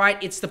works, all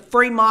right? It's the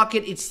free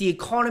market. It's the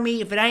economy.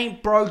 If it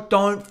ain't broke,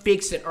 don't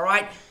fix it, all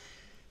right?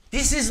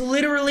 This is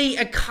literally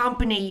a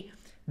company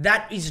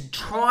that is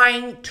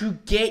trying to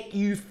get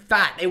you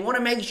fat. They want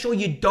to make sure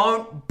you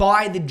don't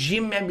buy the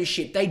gym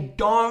membership. They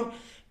don't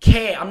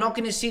care. I'm not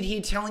going to sit here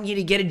telling you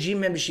to get a gym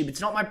membership. It's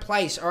not my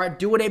place, all right?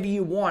 Do whatever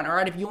you want, all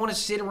right? If you want to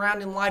sit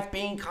around in life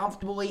being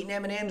comfortable eating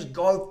M&Ms,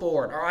 go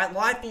for it, all right?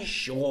 Life is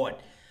short.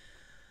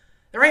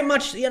 There ain't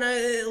much,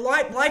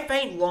 life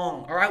ain't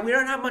long, all right? We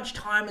don't have much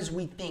time as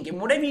we think. And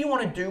whatever you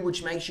want to do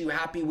which makes you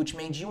happy, which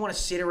means you want to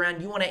sit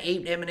around, you want to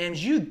eat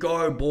M&Ms, you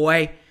go,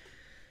 boy.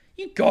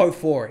 You go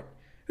for it.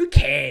 Who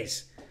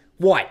cares?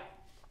 What?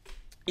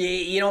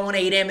 You don't want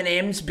to eat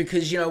M&Ms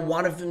because,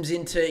 one of them's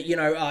into,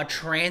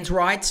 trans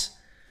rights?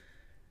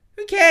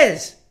 Who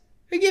cares?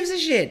 Who gives a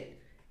shit?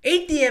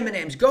 Eat the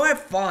M&Ms. Go have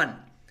fun.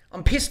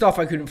 I'm pissed off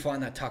I couldn't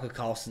find that Tucker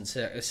Carlson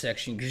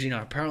section because,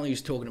 apparently he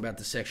was talking about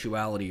the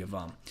sexuality of,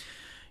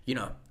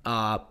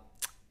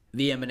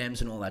 the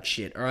M&Ms and all that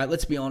shit. All right,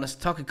 let's be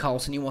honest. Tucker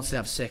Carlson, he wants to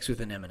have sex with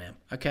an M&M,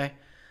 okay?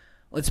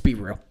 Let's be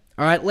real.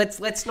 All right,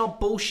 let's not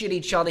bullshit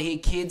each other here,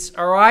 kids,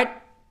 all right?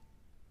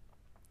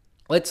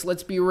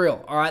 Let's be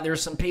real, all right? There are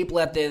some people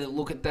out there that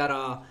look at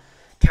that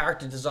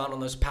character design on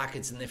those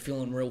packets and they're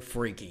feeling real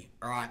freaky,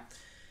 all right?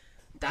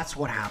 That's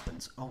what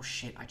happens. Oh,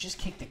 shit, I just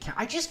kicked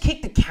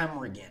the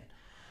camera again.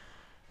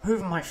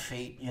 Moving my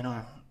feet,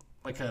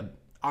 like a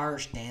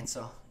Irish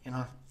dancer,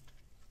 That's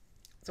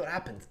what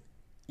happens.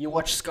 You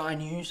watch Sky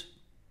News,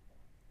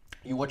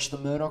 you watch the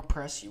Murdoch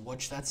Press, you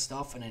watch that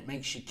stuff, and it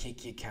makes you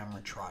kick your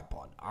camera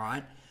tripod, all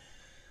right?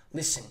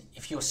 Listen,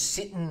 if you're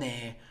sitting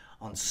there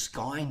on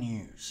Sky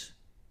News,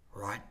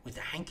 right, with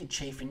a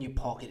handkerchief in your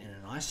pocket and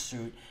a nice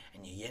suit,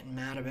 and you're getting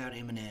mad about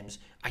M&Ms,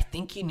 I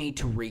think you need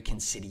to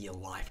reconsider your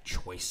life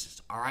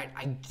choices, all right?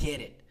 I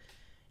get it.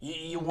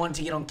 You want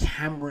to get on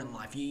camera in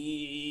life.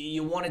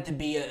 You wanted to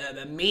be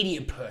a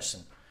media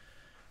person,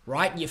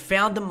 right? You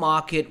found the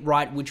market,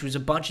 right, which was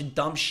a bunch of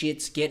dumb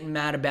shits getting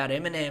mad about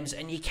M&Ms,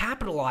 and you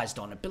capitalized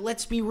on it. But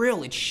let's be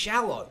real, it's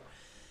shallow.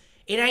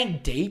 It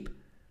ain't deep,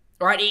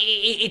 right?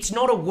 It's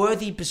not a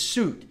worthy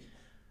pursuit,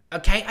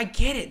 okay? I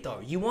get it,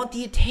 though. You want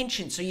the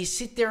attention, so you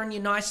sit there in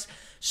your nice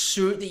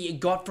suit that you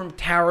got from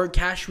Tarot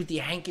Cash with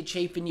your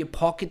handkerchief in your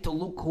pocket to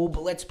look cool,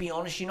 but let's be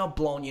honest, you're not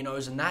blowing your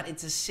nose in that.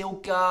 It's a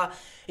silk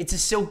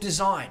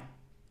design.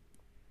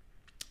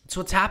 That's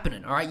what's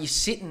happening, all right? You're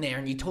sitting there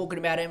and you're talking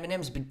about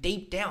M&Ms, but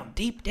deep down,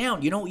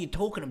 you know what you're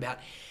talking about.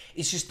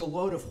 It's just a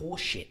load of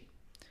horse shit.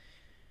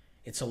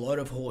 It's a load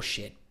of horse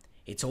shit.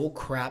 It's all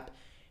crap.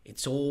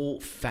 It's all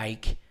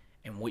fake.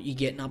 And what you're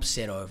getting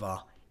upset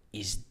over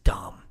is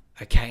dumb,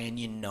 okay? And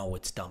you know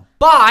it's dumb.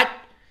 But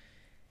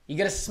you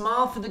gotta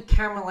smile for the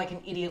camera like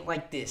an idiot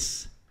like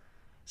this.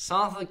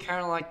 Smile for the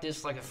camera like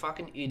this, like a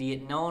fucking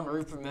idiot, knowing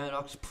Rupert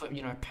Murdoch's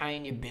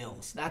paying your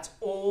bills. That's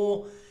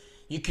all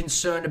you're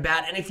concerned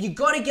about. And if you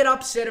gotta get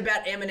upset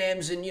about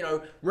M&Ms and,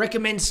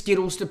 recommend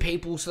Skittles to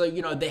people so,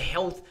 their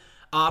health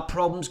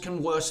problems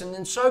can worsen,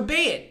 then so be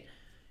it.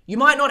 You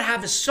might not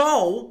have a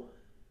soul,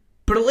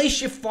 But at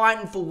least you're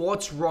fighting for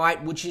what's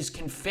right, which is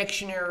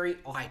confectionery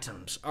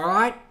items, all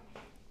right?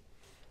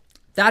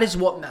 That is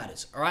what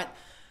matters, all right?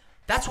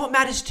 That's what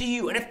matters to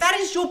you. And if that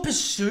is your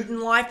pursuit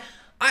in life,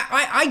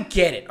 I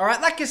get it, all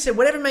right? Like I said,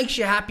 whatever makes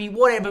you happy,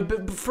 whatever.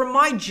 But from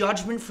my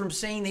judgment from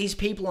seeing these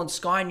people on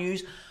Sky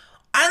News,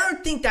 I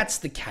don't think that's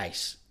the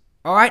case,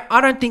 all right?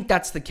 I don't think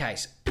that's the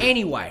case.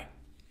 Anyway,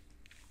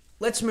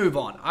 let's move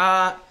on.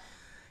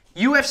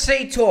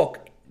 UFC talk.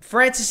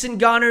 Francis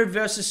Ngannou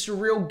versus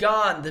Cyril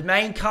Gane. The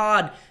main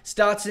card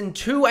starts in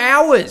 2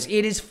 hours.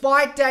 It is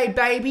fight day,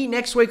 baby.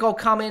 Next week I'll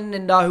come in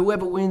and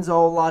whoever wins,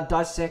 I'll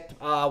dissect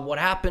what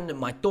happened and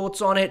my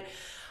thoughts on it.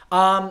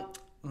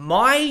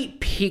 My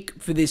pick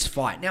for this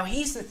fight. Now,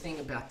 here's the thing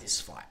about this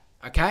fight,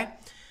 okay?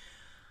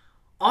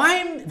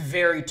 I'm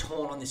very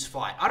torn on this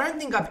fight. I don't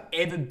think I've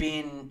ever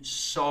been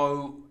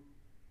so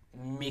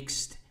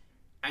mixed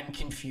and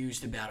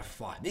confused about a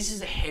fight. This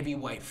is a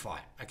heavyweight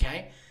fight,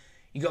 okay?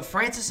 You got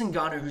Francis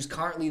Ngannou, who's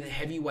currently the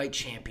heavyweight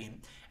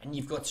champion, and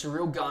you've got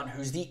Cyril Gane,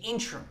 who's the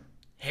interim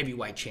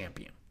heavyweight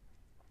champion,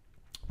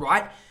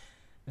 right?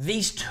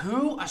 These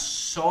two are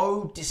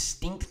so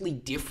distinctly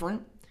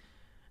different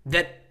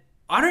that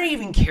I don't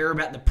even care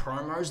about the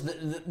promos,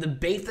 the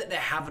beef that they're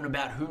having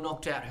about who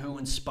knocked out who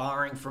in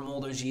sparring from all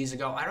those years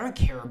ago. I don't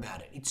care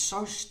about it. It's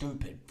so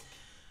stupid.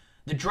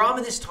 The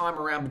drama this time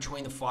around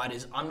between the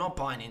fighters, I'm not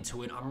buying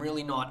into it. I'm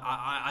really not.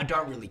 I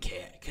don't really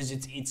care because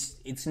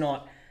it's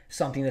not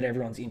something that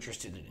everyone's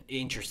interested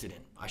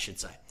in, I should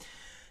say.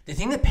 The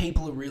thing that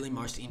people are really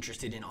most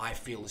interested in, I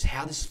feel, is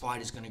how this fight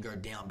is going to go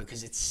down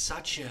because it's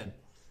such a,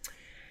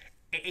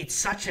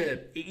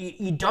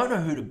 you don't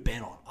know who to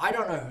bet on. I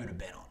don't know who to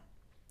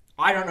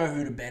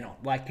bet on.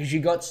 Like, because you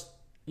got,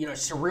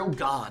 Cyril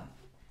Gane,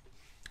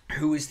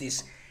 who is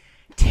this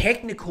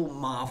technical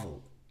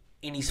marvel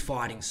in his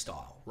fighting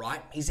style,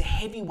 right? He's a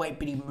heavyweight,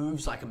 but he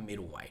moves like a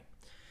middleweight.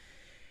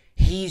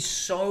 He's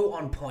so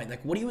on point.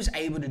 Like, what he was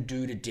able to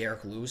do to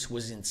Derek Lewis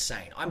was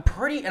insane. I'm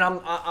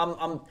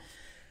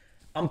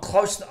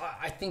close to,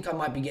 I think I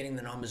might be getting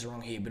the numbers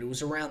wrong here, but it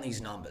was around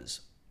these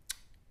numbers.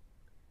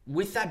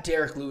 With that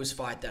Derek Lewis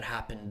fight that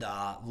happened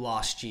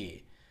last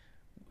year,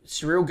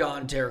 Cyril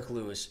Gane, Derek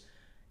Lewis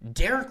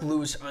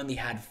only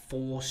had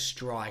 4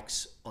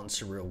 strikes on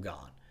Cyril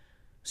Gane.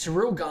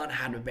 Cyril Gane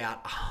had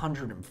about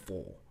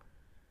 104.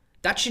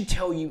 That should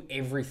tell you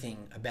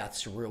everything about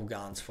Cyril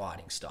Gane's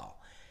fighting style.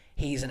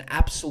 He's an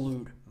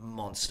absolute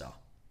monster.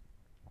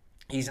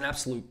 He's an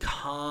absolute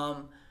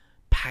calm,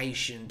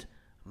 patient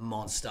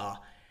monster.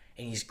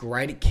 And he's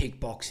great at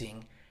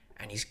kickboxing.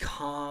 And he's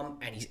calm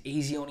and he's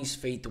easy on his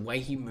feet. The way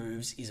he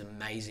moves is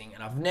amazing.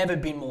 And I've never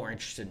been more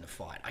interested in a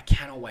fight. I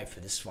cannot wait for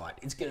this fight.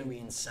 It's going to be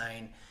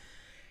insane.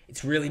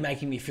 It's really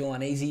making me feel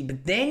uneasy.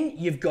 But then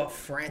you've got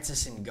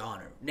Francis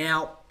Ngannou.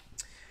 Now,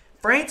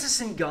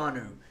 Francis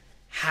Ngannou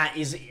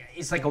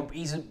is like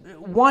he's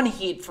one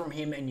hit from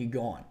him and you're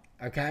gone.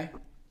 Okay?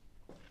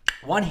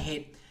 One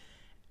hit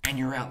and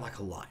you're out like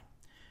a light.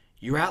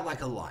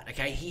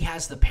 Okay? He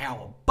has the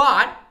power.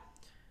 But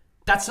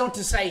that's not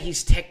to say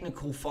his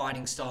technical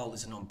fighting style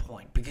isn't on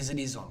point, because it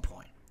is on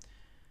point.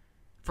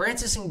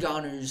 Francis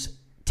Ngannou's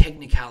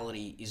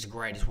technicality is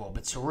great as well,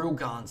 but Cyril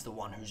Gane's the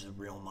one who's the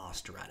real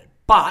master at it.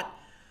 But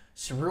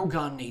Cyril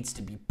Gane needs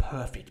to be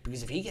perfect,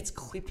 because if he gets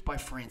clipped by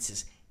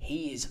Francis,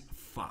 he is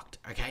fucked,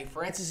 okay?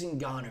 Francis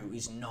Ngannou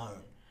is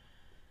known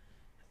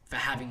for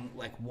having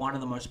like one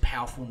of the most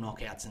powerful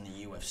knockouts in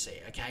the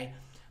UFC, okay?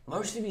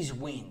 Most of his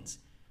wins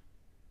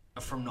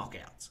are from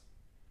knockouts.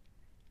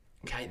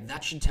 Okay,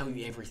 that should tell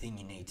you everything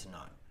you need to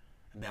know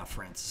about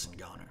Francis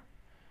Ngannou.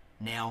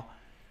 Now,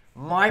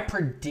 my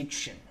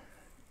prediction.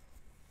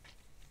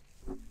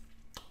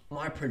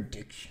 Well,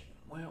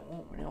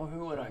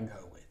 who would I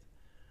go with?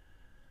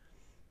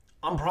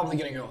 I'm probably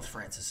going to go with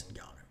Francis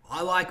Ngannou.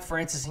 I like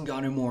Francis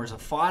Ngannou more as a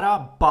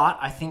fighter, but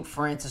I think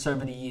Francis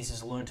over the years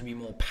has learned to be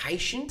more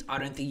patient. I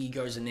don't think he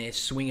goes in there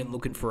swinging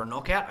looking for a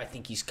knockout. I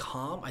think he's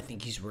calm. I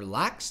think he's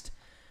relaxed.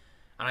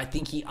 And I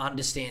think he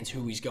understands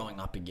who he's going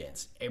up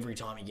against every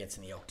time he gets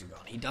in the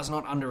octagon. He does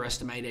not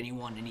underestimate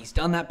anyone, and he's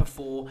done that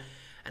before,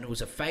 and it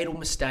was a fatal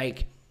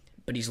mistake,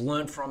 but he's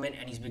learned from it,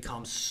 and he's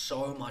become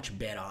so much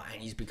better,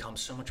 and he's become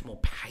so much more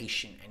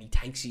patient, and he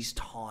takes his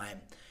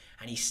time,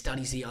 and he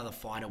studies the other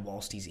fighter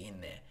whilst he's in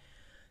there.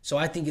 So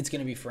I think it's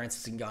going to be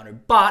Francis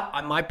Ngannou. But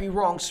I might be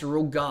wrong.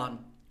 Cyril Gane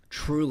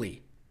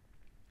truly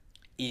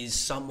is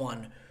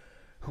someone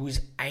who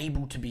is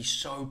able to be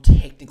so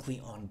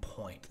technically on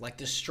point. Like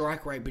the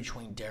strike rate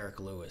between Derek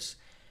Lewis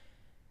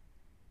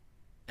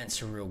and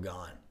Cyril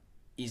Gane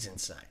is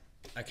insane.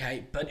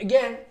 Okay? But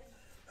again,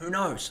 who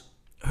knows?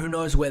 Who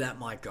knows where that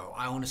might go?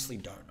 I honestly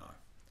don't know.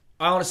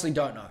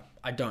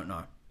 I don't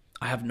know.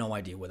 I have no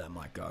idea where that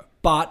might go.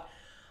 But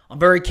I'm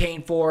very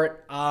keen for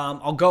it.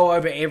 I'll go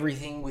over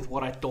everything with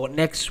what I thought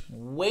next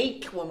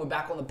week when we're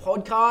back on the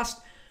podcast.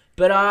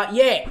 But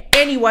yeah,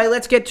 anyway,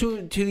 let's get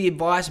to the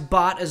advice.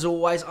 But as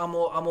always, I'm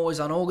always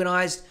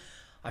unorganized.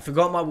 I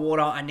forgot my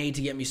water. I need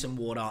to get me some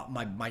water.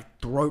 My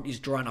throat is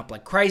drying up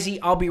like crazy.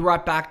 I'll be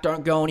right back.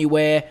 Don't go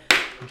anywhere.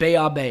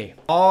 BRB.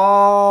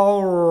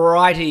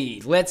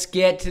 Alrighty, let's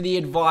get to the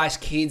advice,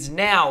 kids.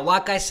 Now,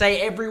 like I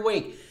say every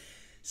week,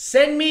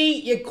 send me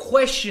your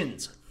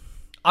questions.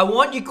 I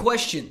want your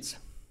questions.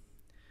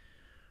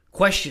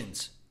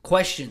 Questions.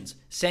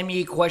 Send me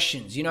your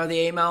questions. You know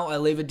the email, I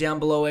leave it down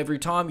below every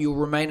time. You'll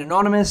remain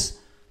anonymous.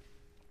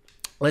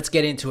 Let's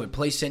get into it.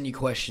 Please send your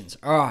questions.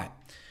 All right.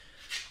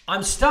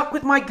 I'm stuck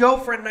with my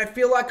girlfriend and I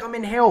feel like I'm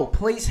in hell.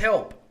 Please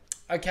help.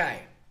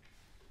 Okay.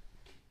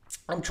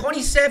 I'm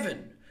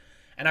 27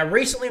 and I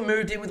recently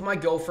moved in with my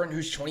girlfriend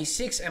who's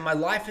 26 and my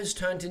life has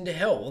turned into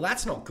hell. Well,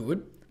 that's not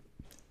good.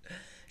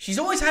 She's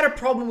always had a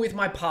problem with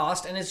my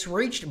past and it's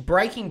reached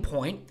breaking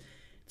point.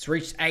 It's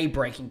reached a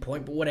breaking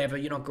point, but whatever.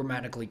 You're not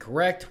grammatically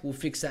correct. We'll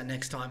fix that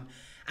next time.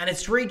 And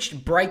it's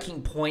reached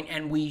breaking point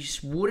and we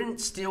wouldn't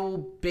still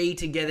be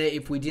together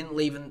if we didn't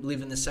live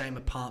in the same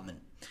apartment.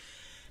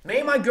 Me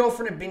and my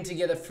girlfriend have been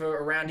together for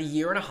around a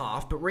year and a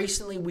half, but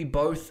recently we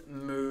both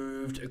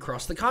moved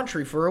across the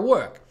country for our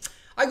work.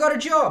 I got a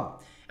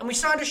job and we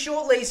signed a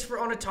short lease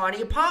on a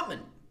tiny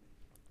apartment.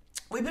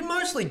 We've been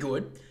mostly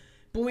good,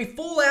 but we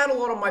fall out a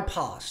lot on my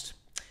past.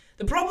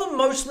 The problem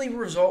mostly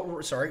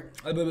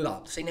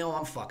see now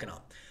I'm fucking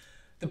up.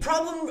 The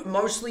problem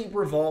mostly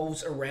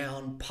revolves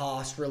around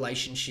past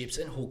relationships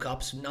and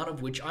hookups, none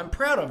of which I'm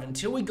proud of.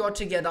 Until we got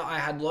together, I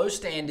had low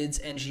standards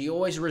and she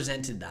always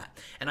resented that.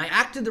 And I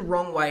acted the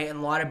wrong way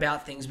and lied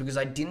about things because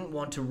I didn't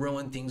want to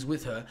ruin things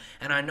with her.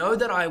 And I know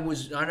that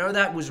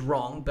was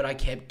wrong, but I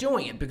kept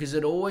doing it because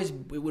it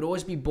would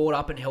always be brought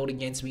up and held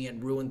against me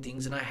and ruin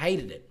things and I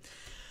hated it.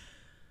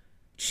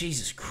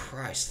 Jesus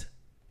Christ.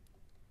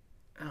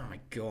 Oh my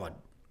God.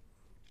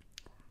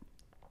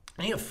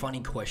 I need a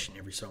funny question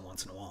every so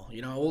once in a while.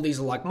 You know, all these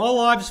are like, my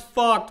life's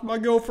fucked, my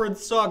girlfriend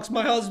sucks,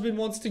 my husband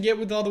wants to get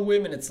with other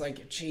women. It's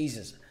like,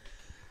 Jesus.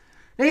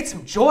 I need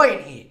some joy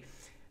in here.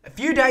 A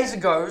few days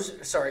ago,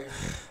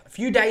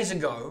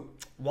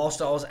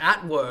 whilst I was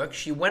at work,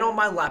 she went on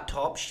my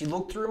laptop, she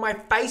looked through my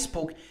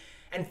Facebook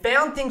and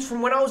found things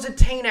from when I was a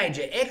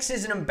teenager.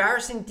 Exes and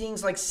embarrassing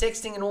things like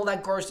sexting and all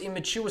that gross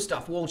immature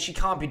stuff. Well, she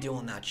can't be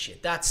doing that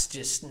shit. That's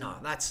just, no,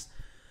 that's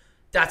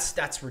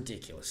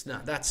ridiculous. No,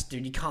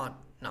 dude, you can't.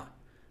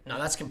 No,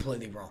 that's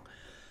completely wrong.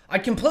 I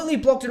completely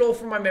blocked it all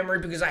from my memory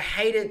because I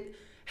hate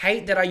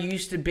that I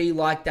used to be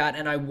like that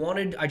and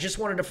I just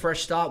wanted a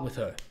fresh start with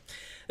her.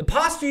 The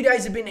past few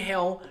days have been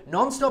hell,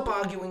 non-stop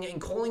arguing and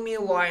calling me a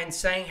liar and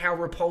saying how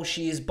repulsed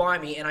she is by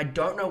me and I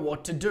don't know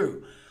what to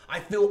do. I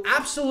feel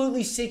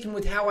absolutely sickened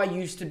with how I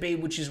used to be,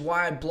 which is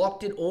why I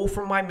blocked it all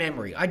from my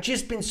memory. I've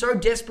just been so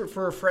desperate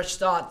for a fresh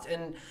start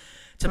and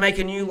to make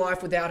a new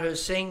life without her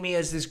seeing me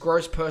as this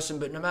gross person,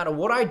 but no matter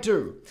what I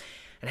do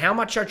and how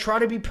much I try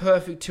to be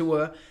perfect to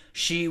her,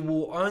 she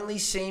will only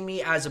see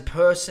me as a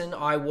person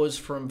I was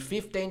from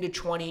 15 to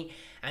 20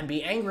 and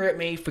be angry at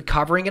me for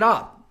covering it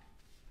up.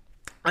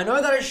 I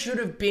know that I should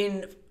have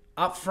been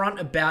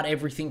upfront about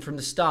everything from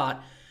the start,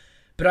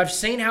 but I've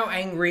seen how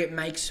angry it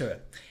makes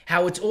her,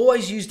 how it's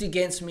always used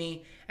against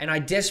me, and I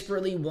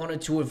desperately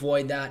wanted to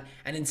avoid that,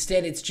 and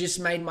instead it's just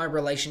made my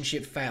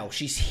relationship fail.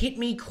 She's hit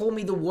me, called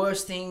me the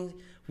worst things,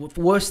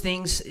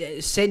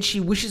 said she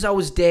wishes I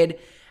was dead,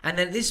 and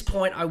at this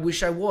point, I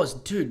wish I was.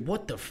 Dude,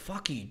 what the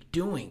fuck are you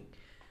doing?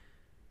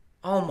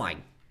 Oh my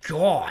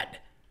God.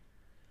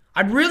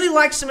 I'd really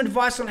like some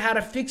advice on how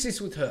to fix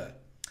this with her.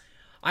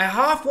 I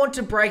half want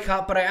to break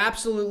up, but I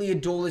absolutely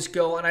adore this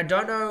girl, and I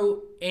don't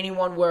know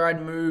anyone where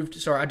I've moved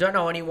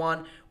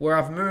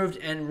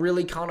and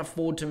really can't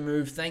afford to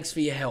move. Thanks for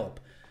your help.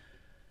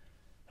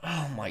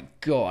 Oh my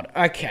God.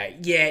 Okay,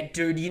 yeah,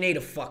 dude, you need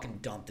to fucking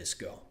dump this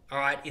girl. All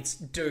right,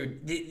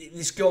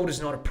 this girl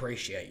does not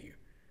appreciate you.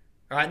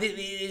 All right,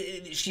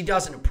 she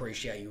doesn't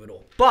appreciate you at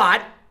all.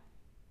 But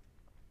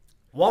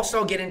whilst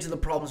I'll get into the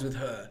problems with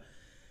her,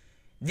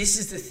 this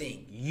is the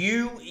thing.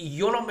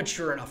 You're not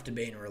mature enough to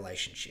be in a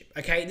relationship.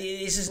 Okay,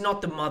 this is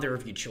not the mother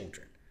of your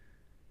children.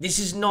 This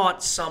is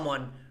not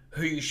someone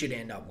who you should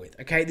end up with.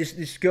 Okay,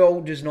 this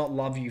girl does not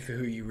love you for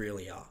who you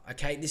really are.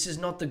 Okay, this is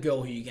not the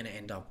girl who you're going to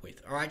end up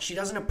with. All right, she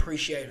doesn't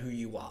appreciate who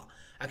you are.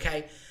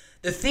 Okay.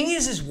 The thing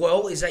is as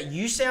well is that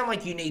you sound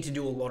like you need to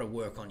do a lot of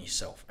work on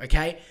yourself,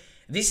 okay?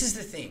 This is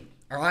the thing,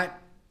 all right?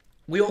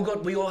 We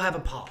all have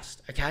a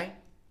past, okay?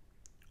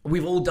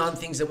 We've all done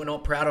things that we're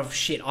not proud of.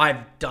 Shit,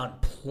 I've done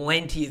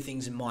plenty of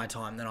things in my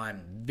time that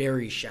I'm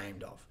very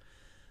ashamed of.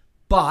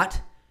 But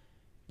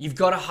you've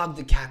got to hug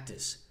the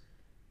cactus.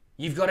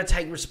 You've got to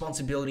take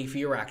responsibility for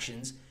your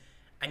actions,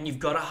 and you've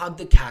got to hug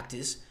the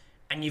cactus,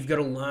 and you've got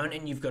to learn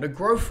and you've got to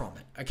grow from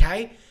it,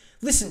 okay?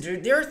 Listen,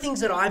 dude, there are things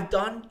that I've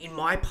done in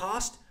my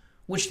past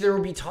which there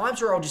will be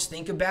times where I'll just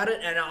think about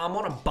it and I'm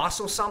on a bus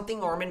or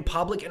something or I'm in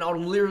public and I'll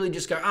literally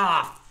just go,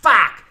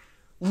 fuck.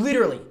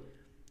 Literally,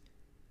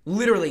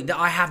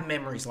 I have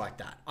memories like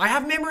that. I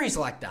have memories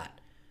like that.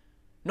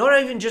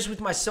 Not even just with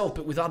myself,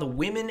 but with other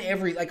women.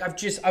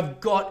 I've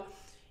got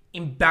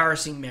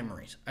embarrassing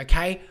memories,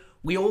 okay?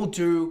 We all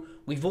do.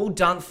 We've all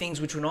done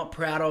things which we're not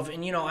proud of.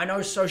 And, I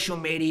know social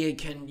media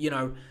can,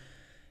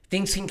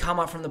 things can come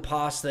up from the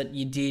past that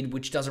you did,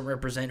 which doesn't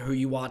represent who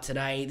you are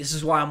today. This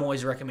is why I'm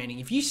always recommending,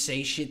 if you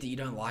see shit that you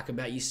don't like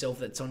about yourself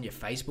that's on your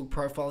Facebook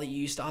profile that you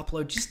used to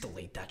upload, just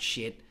delete that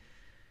shit.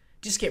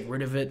 Just get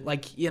rid of it.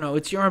 Like,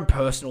 it's your own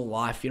personal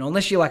life,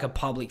 unless you're like a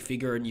public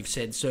figure and you've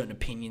said certain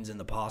opinions in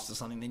the past or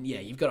something, then yeah,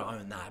 you've got to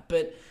own that.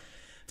 But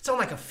if it's on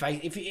like a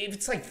if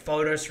it's like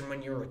photos from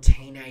when you were a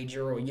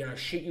teenager or,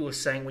 shit you were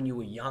saying when you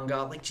were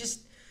younger, like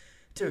just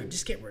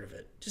get rid of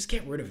it. Just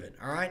get rid of it,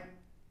 all right?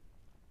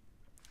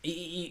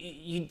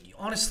 You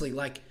honestly,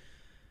 like,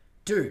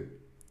 dude,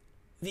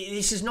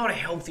 this is not a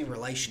healthy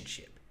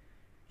relationship.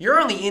 You're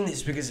only in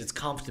this because it's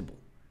comfortable.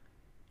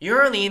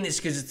 You're only in this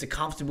because it's a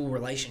comfortable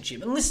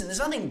relationship. And listen, there's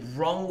nothing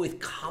wrong with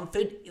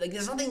comfort. Like,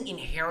 there's nothing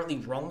inherently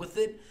wrong with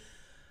it.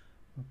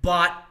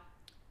 But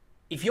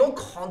if you're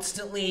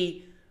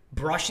constantly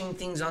brushing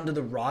things under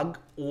the rug,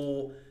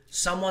 or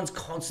someone's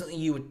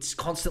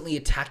constantly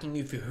attacking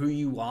you for who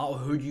you are or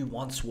who you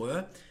once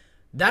were,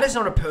 that is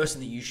not a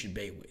person that you should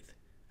be with.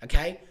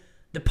 Okay?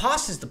 The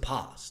past is the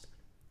past.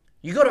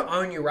 You got to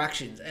own your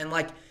actions. And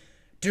like,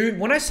 dude,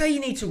 when I say you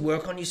need to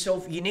work on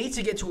yourself, you need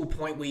to get to a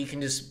point where you can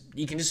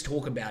just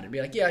talk about it. Be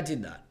like, yeah, I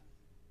did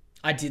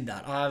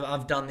that.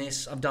 I've done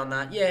this. I've done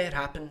that. Yeah, it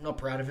happened. Not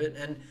proud of it.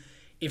 And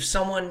if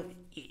someone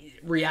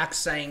reacts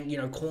saying,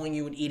 calling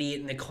you an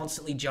idiot and they're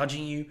constantly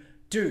judging you,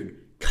 dude,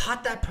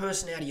 cut that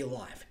person out of your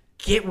life.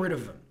 Get rid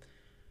of them.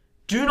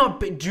 Do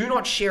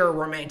not share a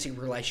romantic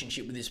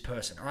relationship with this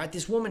person. All right?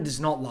 This woman does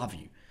not love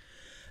you.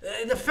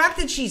 The fact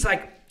that she's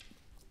like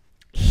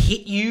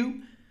hit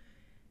you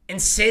and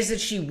says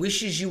that she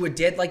wishes you were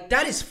dead, like,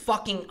 that is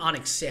fucking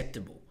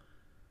unacceptable.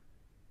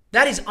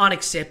 That is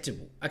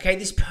unacceptable. Okay?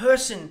 This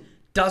person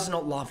does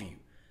not love you.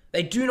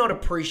 They do not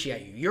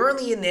appreciate you. You're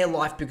only in their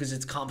life because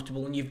it's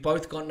comfortable and you've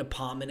both got an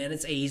apartment and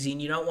it's easy and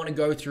you don't want to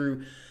go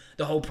through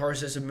the whole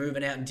process of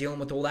moving out and dealing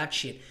with all that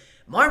shit.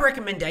 My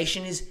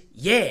recommendation is,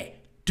 yeah,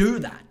 do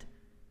that.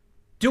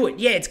 Do it.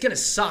 Yeah, it's going to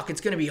suck. It's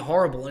going to be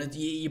horrible. And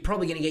you're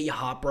probably going to get your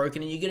heart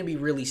broken and you're going to be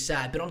really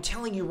sad. But I'm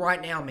telling you right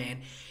now,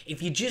 man,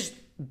 if you just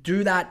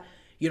do that,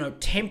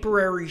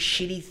 temporary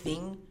shitty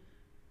thing,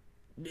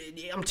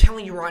 I'm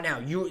telling you right now,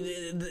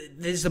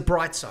 there's the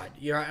bright side.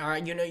 All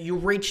right? You'll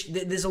reach,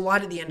 there's a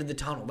light at the end of the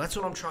tunnel. That's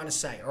what I'm trying to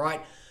say, all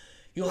right?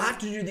 You'll have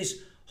to do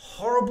this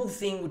horrible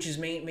thing, which is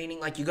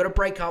meaning like you got to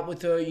break up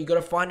with her, you got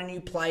to find a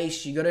new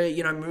place, you got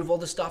to, move all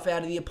the stuff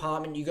out of the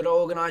apartment, you got to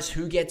organize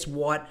who gets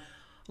what.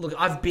 Look,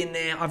 I've been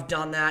there, I've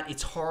done that.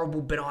 It's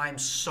horrible, but I am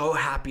so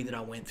happy that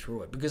I went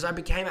through it because I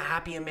became a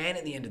happier man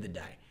at the end of the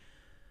day.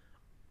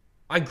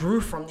 I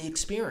grew from the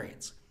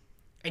experience.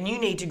 And you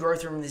need to grow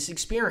from this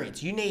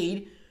experience. You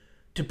need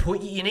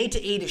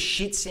to eat a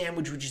shit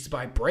sandwich, which is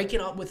by breaking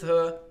up with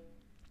her,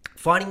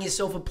 finding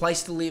yourself a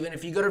place to live, and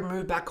if you got to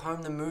move back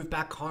home, then move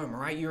back home,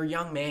 all right? You're a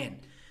young man.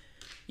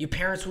 Your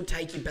parents will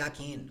take you back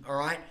in, all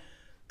right?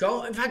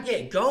 Go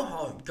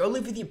home. Go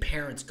live with your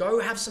parents. Go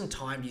have some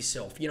time to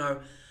yourself,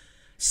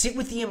 Sit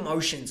with the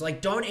emotions.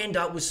 Like, don't end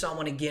up with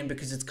someone again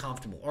because it's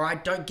comfortable, all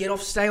right?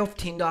 Stay off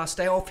Tinder,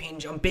 stay off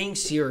Hinge. I'm being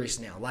serious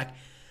now. Like,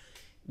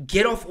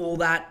 get off all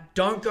that.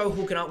 Don't go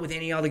hooking up with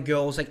any other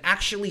girls. Like,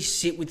 actually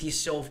sit with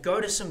yourself.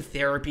 Go to some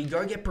therapy.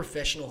 Go get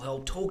professional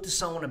help. Talk to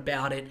someone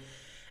about it.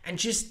 And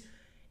just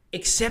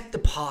accept the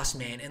past,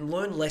 man, and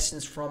learn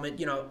lessons from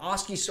it.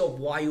 Ask yourself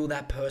why you're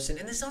that person.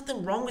 And there's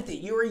nothing wrong with it.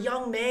 You're a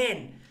young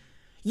man.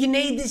 You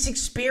need this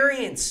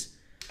experience.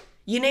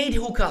 You need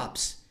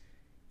hookups.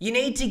 You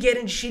need to get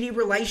in shitty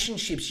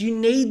relationships. You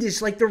need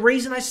this. Like, the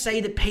reason I say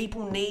that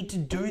people need to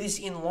do this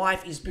in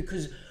life is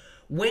because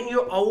when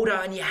you're older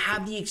and you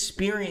have the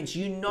experience,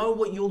 you know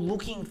what you're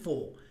looking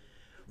for.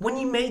 When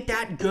you meet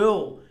that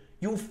girl,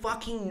 you'll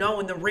fucking know.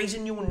 And the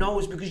reason you'll know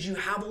is because you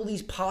have all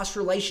these past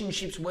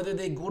relationships, whether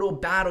they're good or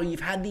bad, or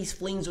you've had these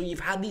flings, or you've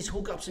had these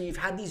hookups, or you've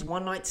had these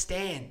one-night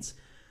stands.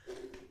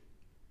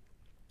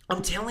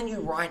 I'm telling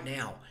you right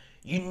now,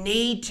 you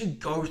need to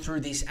go through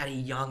this at a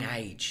young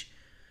age.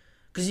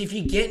 Because if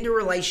you get into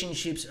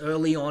relationships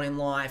early on in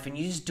life and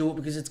you just do it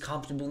because it's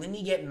comfortable, then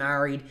you get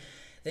married,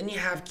 then you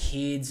have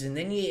kids, and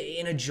then you're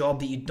in a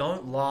job that you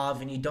don't love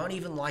and you don't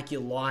even like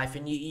your life,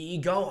 and you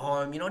go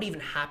home, you're not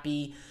even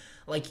happy,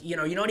 like,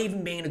 you're not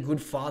even being a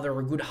good father or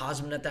a good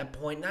husband at that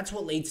point, and that's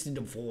what leads to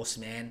divorce,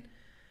 man.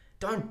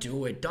 Don't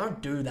do it. Don't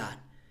do that.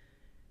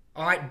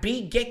 All right,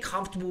 get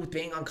comfortable with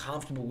being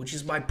uncomfortable, which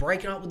is by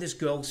breaking up with this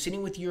girl,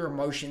 sitting with your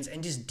emotions,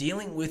 and just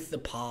dealing with the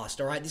past,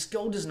 all right? This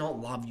girl does not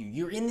love you.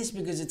 You're in this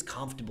because it's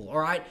comfortable, all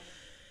right?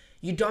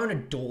 You don't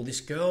adore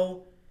this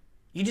girl.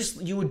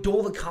 You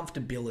adore the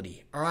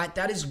comfortability, all right?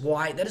 That is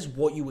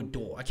what you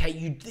adore,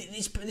 okay?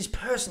 This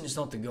person is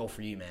not the girl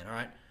for you, man, all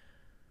right?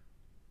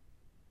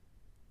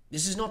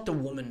 This is not the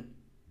woman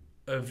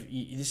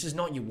this is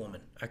not your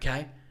woman,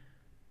 okay?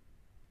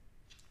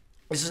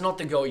 This is not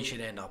the girl you should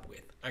end up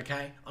with,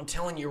 okay? I'm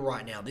telling you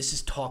right now, this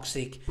is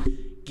toxic.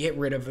 Get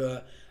rid of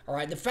her, all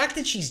right? The fact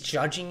that she's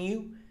judging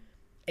you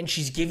and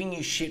she's giving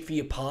you shit for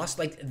your past,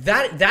 like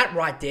that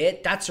right there,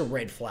 that's a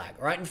red flag,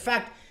 all right? In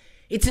fact,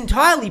 it's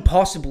entirely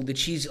possible that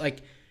she's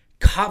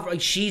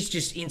she's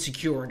just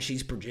insecure and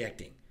she's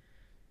projecting.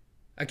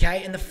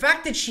 Okay? And the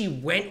fact that she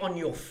went on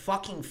your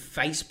fucking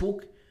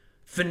Facebook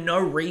for no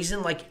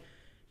reason, like,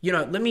 you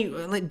know,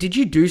 did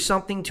you do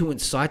something to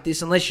incite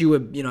this? Unless you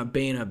were, you know,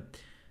 being a,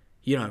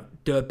 you know,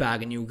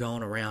 dirtbag and you were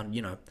going around,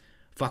 you know,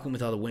 fucking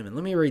with other women.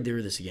 Let me read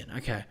through this again.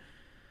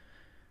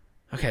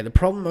 Okay, the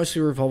problem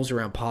mostly revolves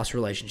around past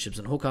relationships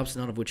and hookups,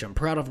 none of which I'm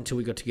proud of. Until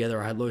we got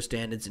together, I had low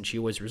standards and she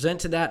always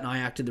resented that, and I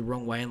acted the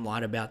wrong way and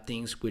lied about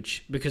things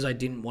because I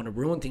didn't want to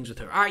ruin things with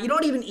her. All right, you're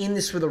not even in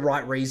this for the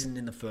right reason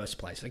in the first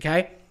place,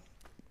 okay?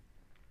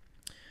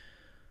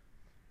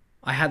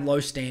 I had low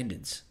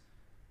standards.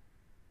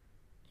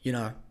 You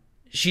know,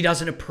 she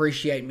doesn't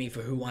appreciate me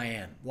for who I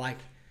am. Like,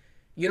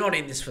 you're not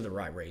in this for the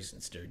right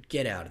reasons, dude.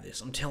 Get out of this.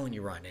 I'm telling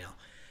you right now.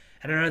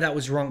 And I know that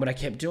was wrong, but I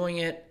kept doing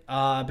it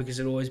because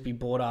it'd always be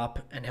brought up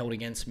and held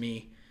against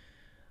me.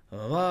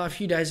 A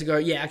few days ago.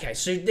 Yeah, okay.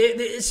 So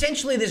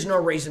essentially there's no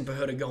reason for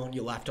her to go on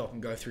your laptop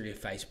and go through your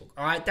Facebook.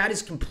 All right? That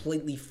is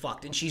completely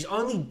fucked. And she's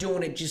only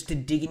doing it just to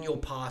dig in your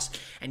past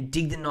and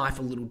dig the knife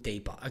a little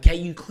deeper. Okay?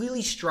 You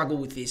clearly struggle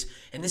with this,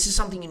 and this is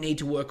something you need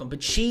to work on.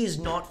 But she is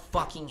not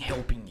fucking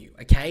helping you.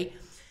 Okay?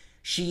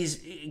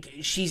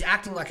 She's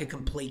acting like a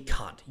complete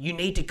cunt. You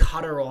need to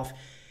cut her off.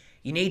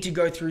 You need to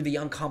go through the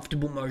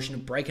uncomfortable motion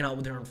of breaking up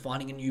with her and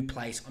finding a new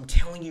place. I'm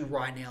telling you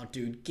right now,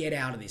 dude, get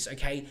out of this,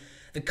 okay?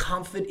 The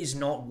comfort is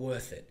not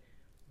worth it.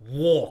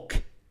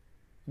 Walk.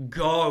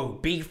 Go.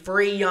 Be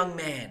free, young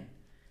man.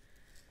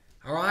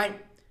 All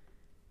right?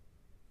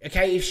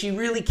 Okay, if she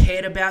really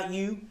cared about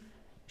you,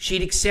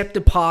 she'd accept the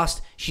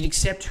past. She'd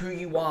accept who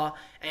you are.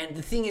 And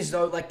the thing is,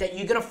 though, like that,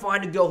 you're going to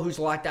find a girl who's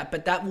like that,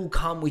 but that will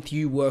come with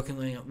you working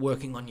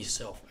on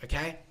yourself,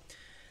 okay?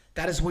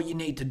 That is what you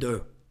need to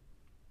do.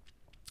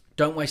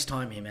 Don't waste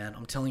time here, man.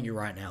 I'm telling you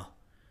right now.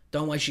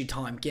 Don't waste your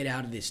time. Get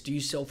out of this. Do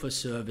yourself a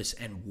service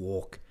and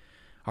walk.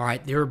 All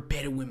right? There are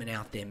better women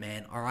out there,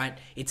 man. All right?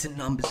 It's a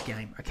numbers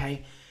game,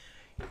 okay?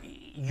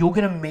 You're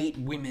going to meet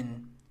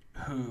women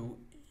who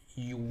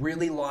you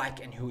really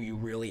like and who you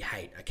really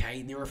hate,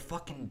 okay? There are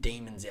fucking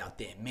demons out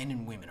there, men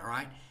and women, all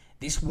right?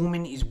 This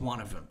woman is one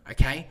of them,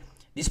 okay?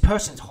 This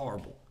person's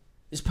horrible.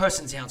 This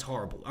person sounds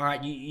horrible, all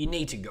right? You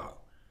need to go.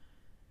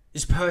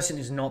 This person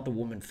is not the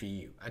woman for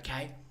you,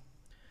 okay?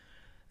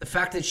 The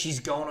fact that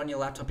she's going on your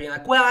laptop being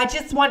like, well, I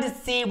just wanted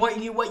to see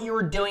what you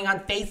were doing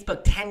on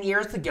Facebook 10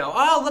 years ago.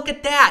 Oh, look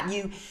at that.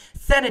 You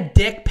sent a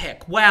dick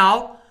pic.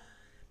 Well,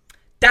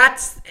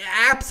 that's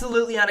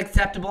absolutely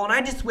unacceptable, and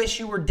I just wish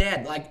you were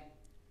dead. Like,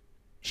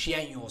 she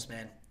ain't yours,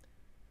 man.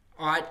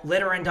 All right?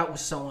 Let her end up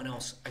with someone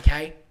else,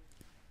 okay?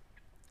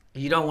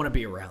 You don't want to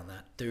be around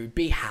that, dude.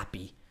 Be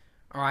happy,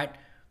 all right?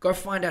 Go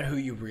find out who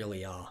you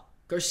really are.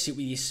 Go sit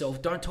with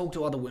yourself. Don't talk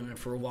to other women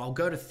for a while.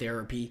 Go to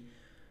therapy.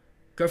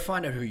 Go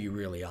find out who you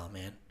really are,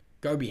 man.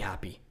 Go be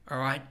happy, all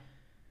right?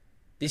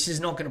 This is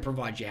not going to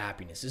provide you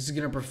happiness. This is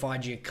going to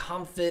provide you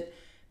comfort.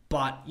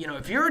 But, you know,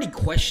 if you're already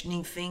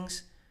questioning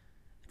things,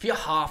 if you're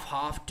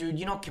half-half, dude,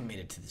 you're not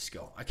committed to this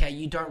girl, okay?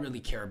 You don't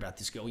really care about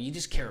this girl. You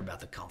just care about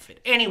the comfort.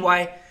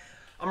 Anyway,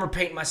 I'm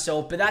repeating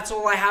myself, but that's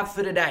all I have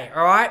for today,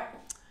 all right?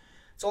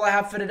 That's all I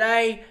have for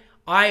today.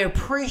 I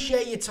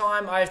appreciate your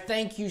time. I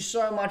thank you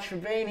so much for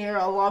being here.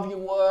 I love your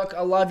work.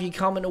 I love you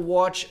coming to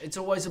watch. It's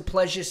always a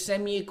pleasure.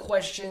 Send me your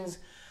questions.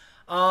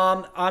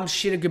 I'm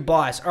shit of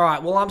goodbyes. All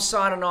right, well, I'm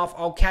signing off.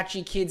 I'll catch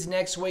you kids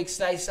next week.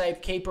 Stay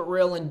safe, keep it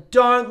real, and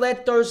don't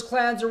let those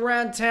clowns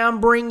around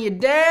town bring you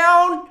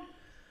down.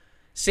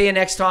 See you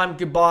next time.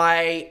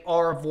 Goodbye. Au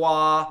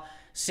revoir.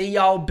 See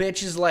y'all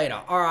bitches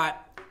later. All right,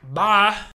 bye.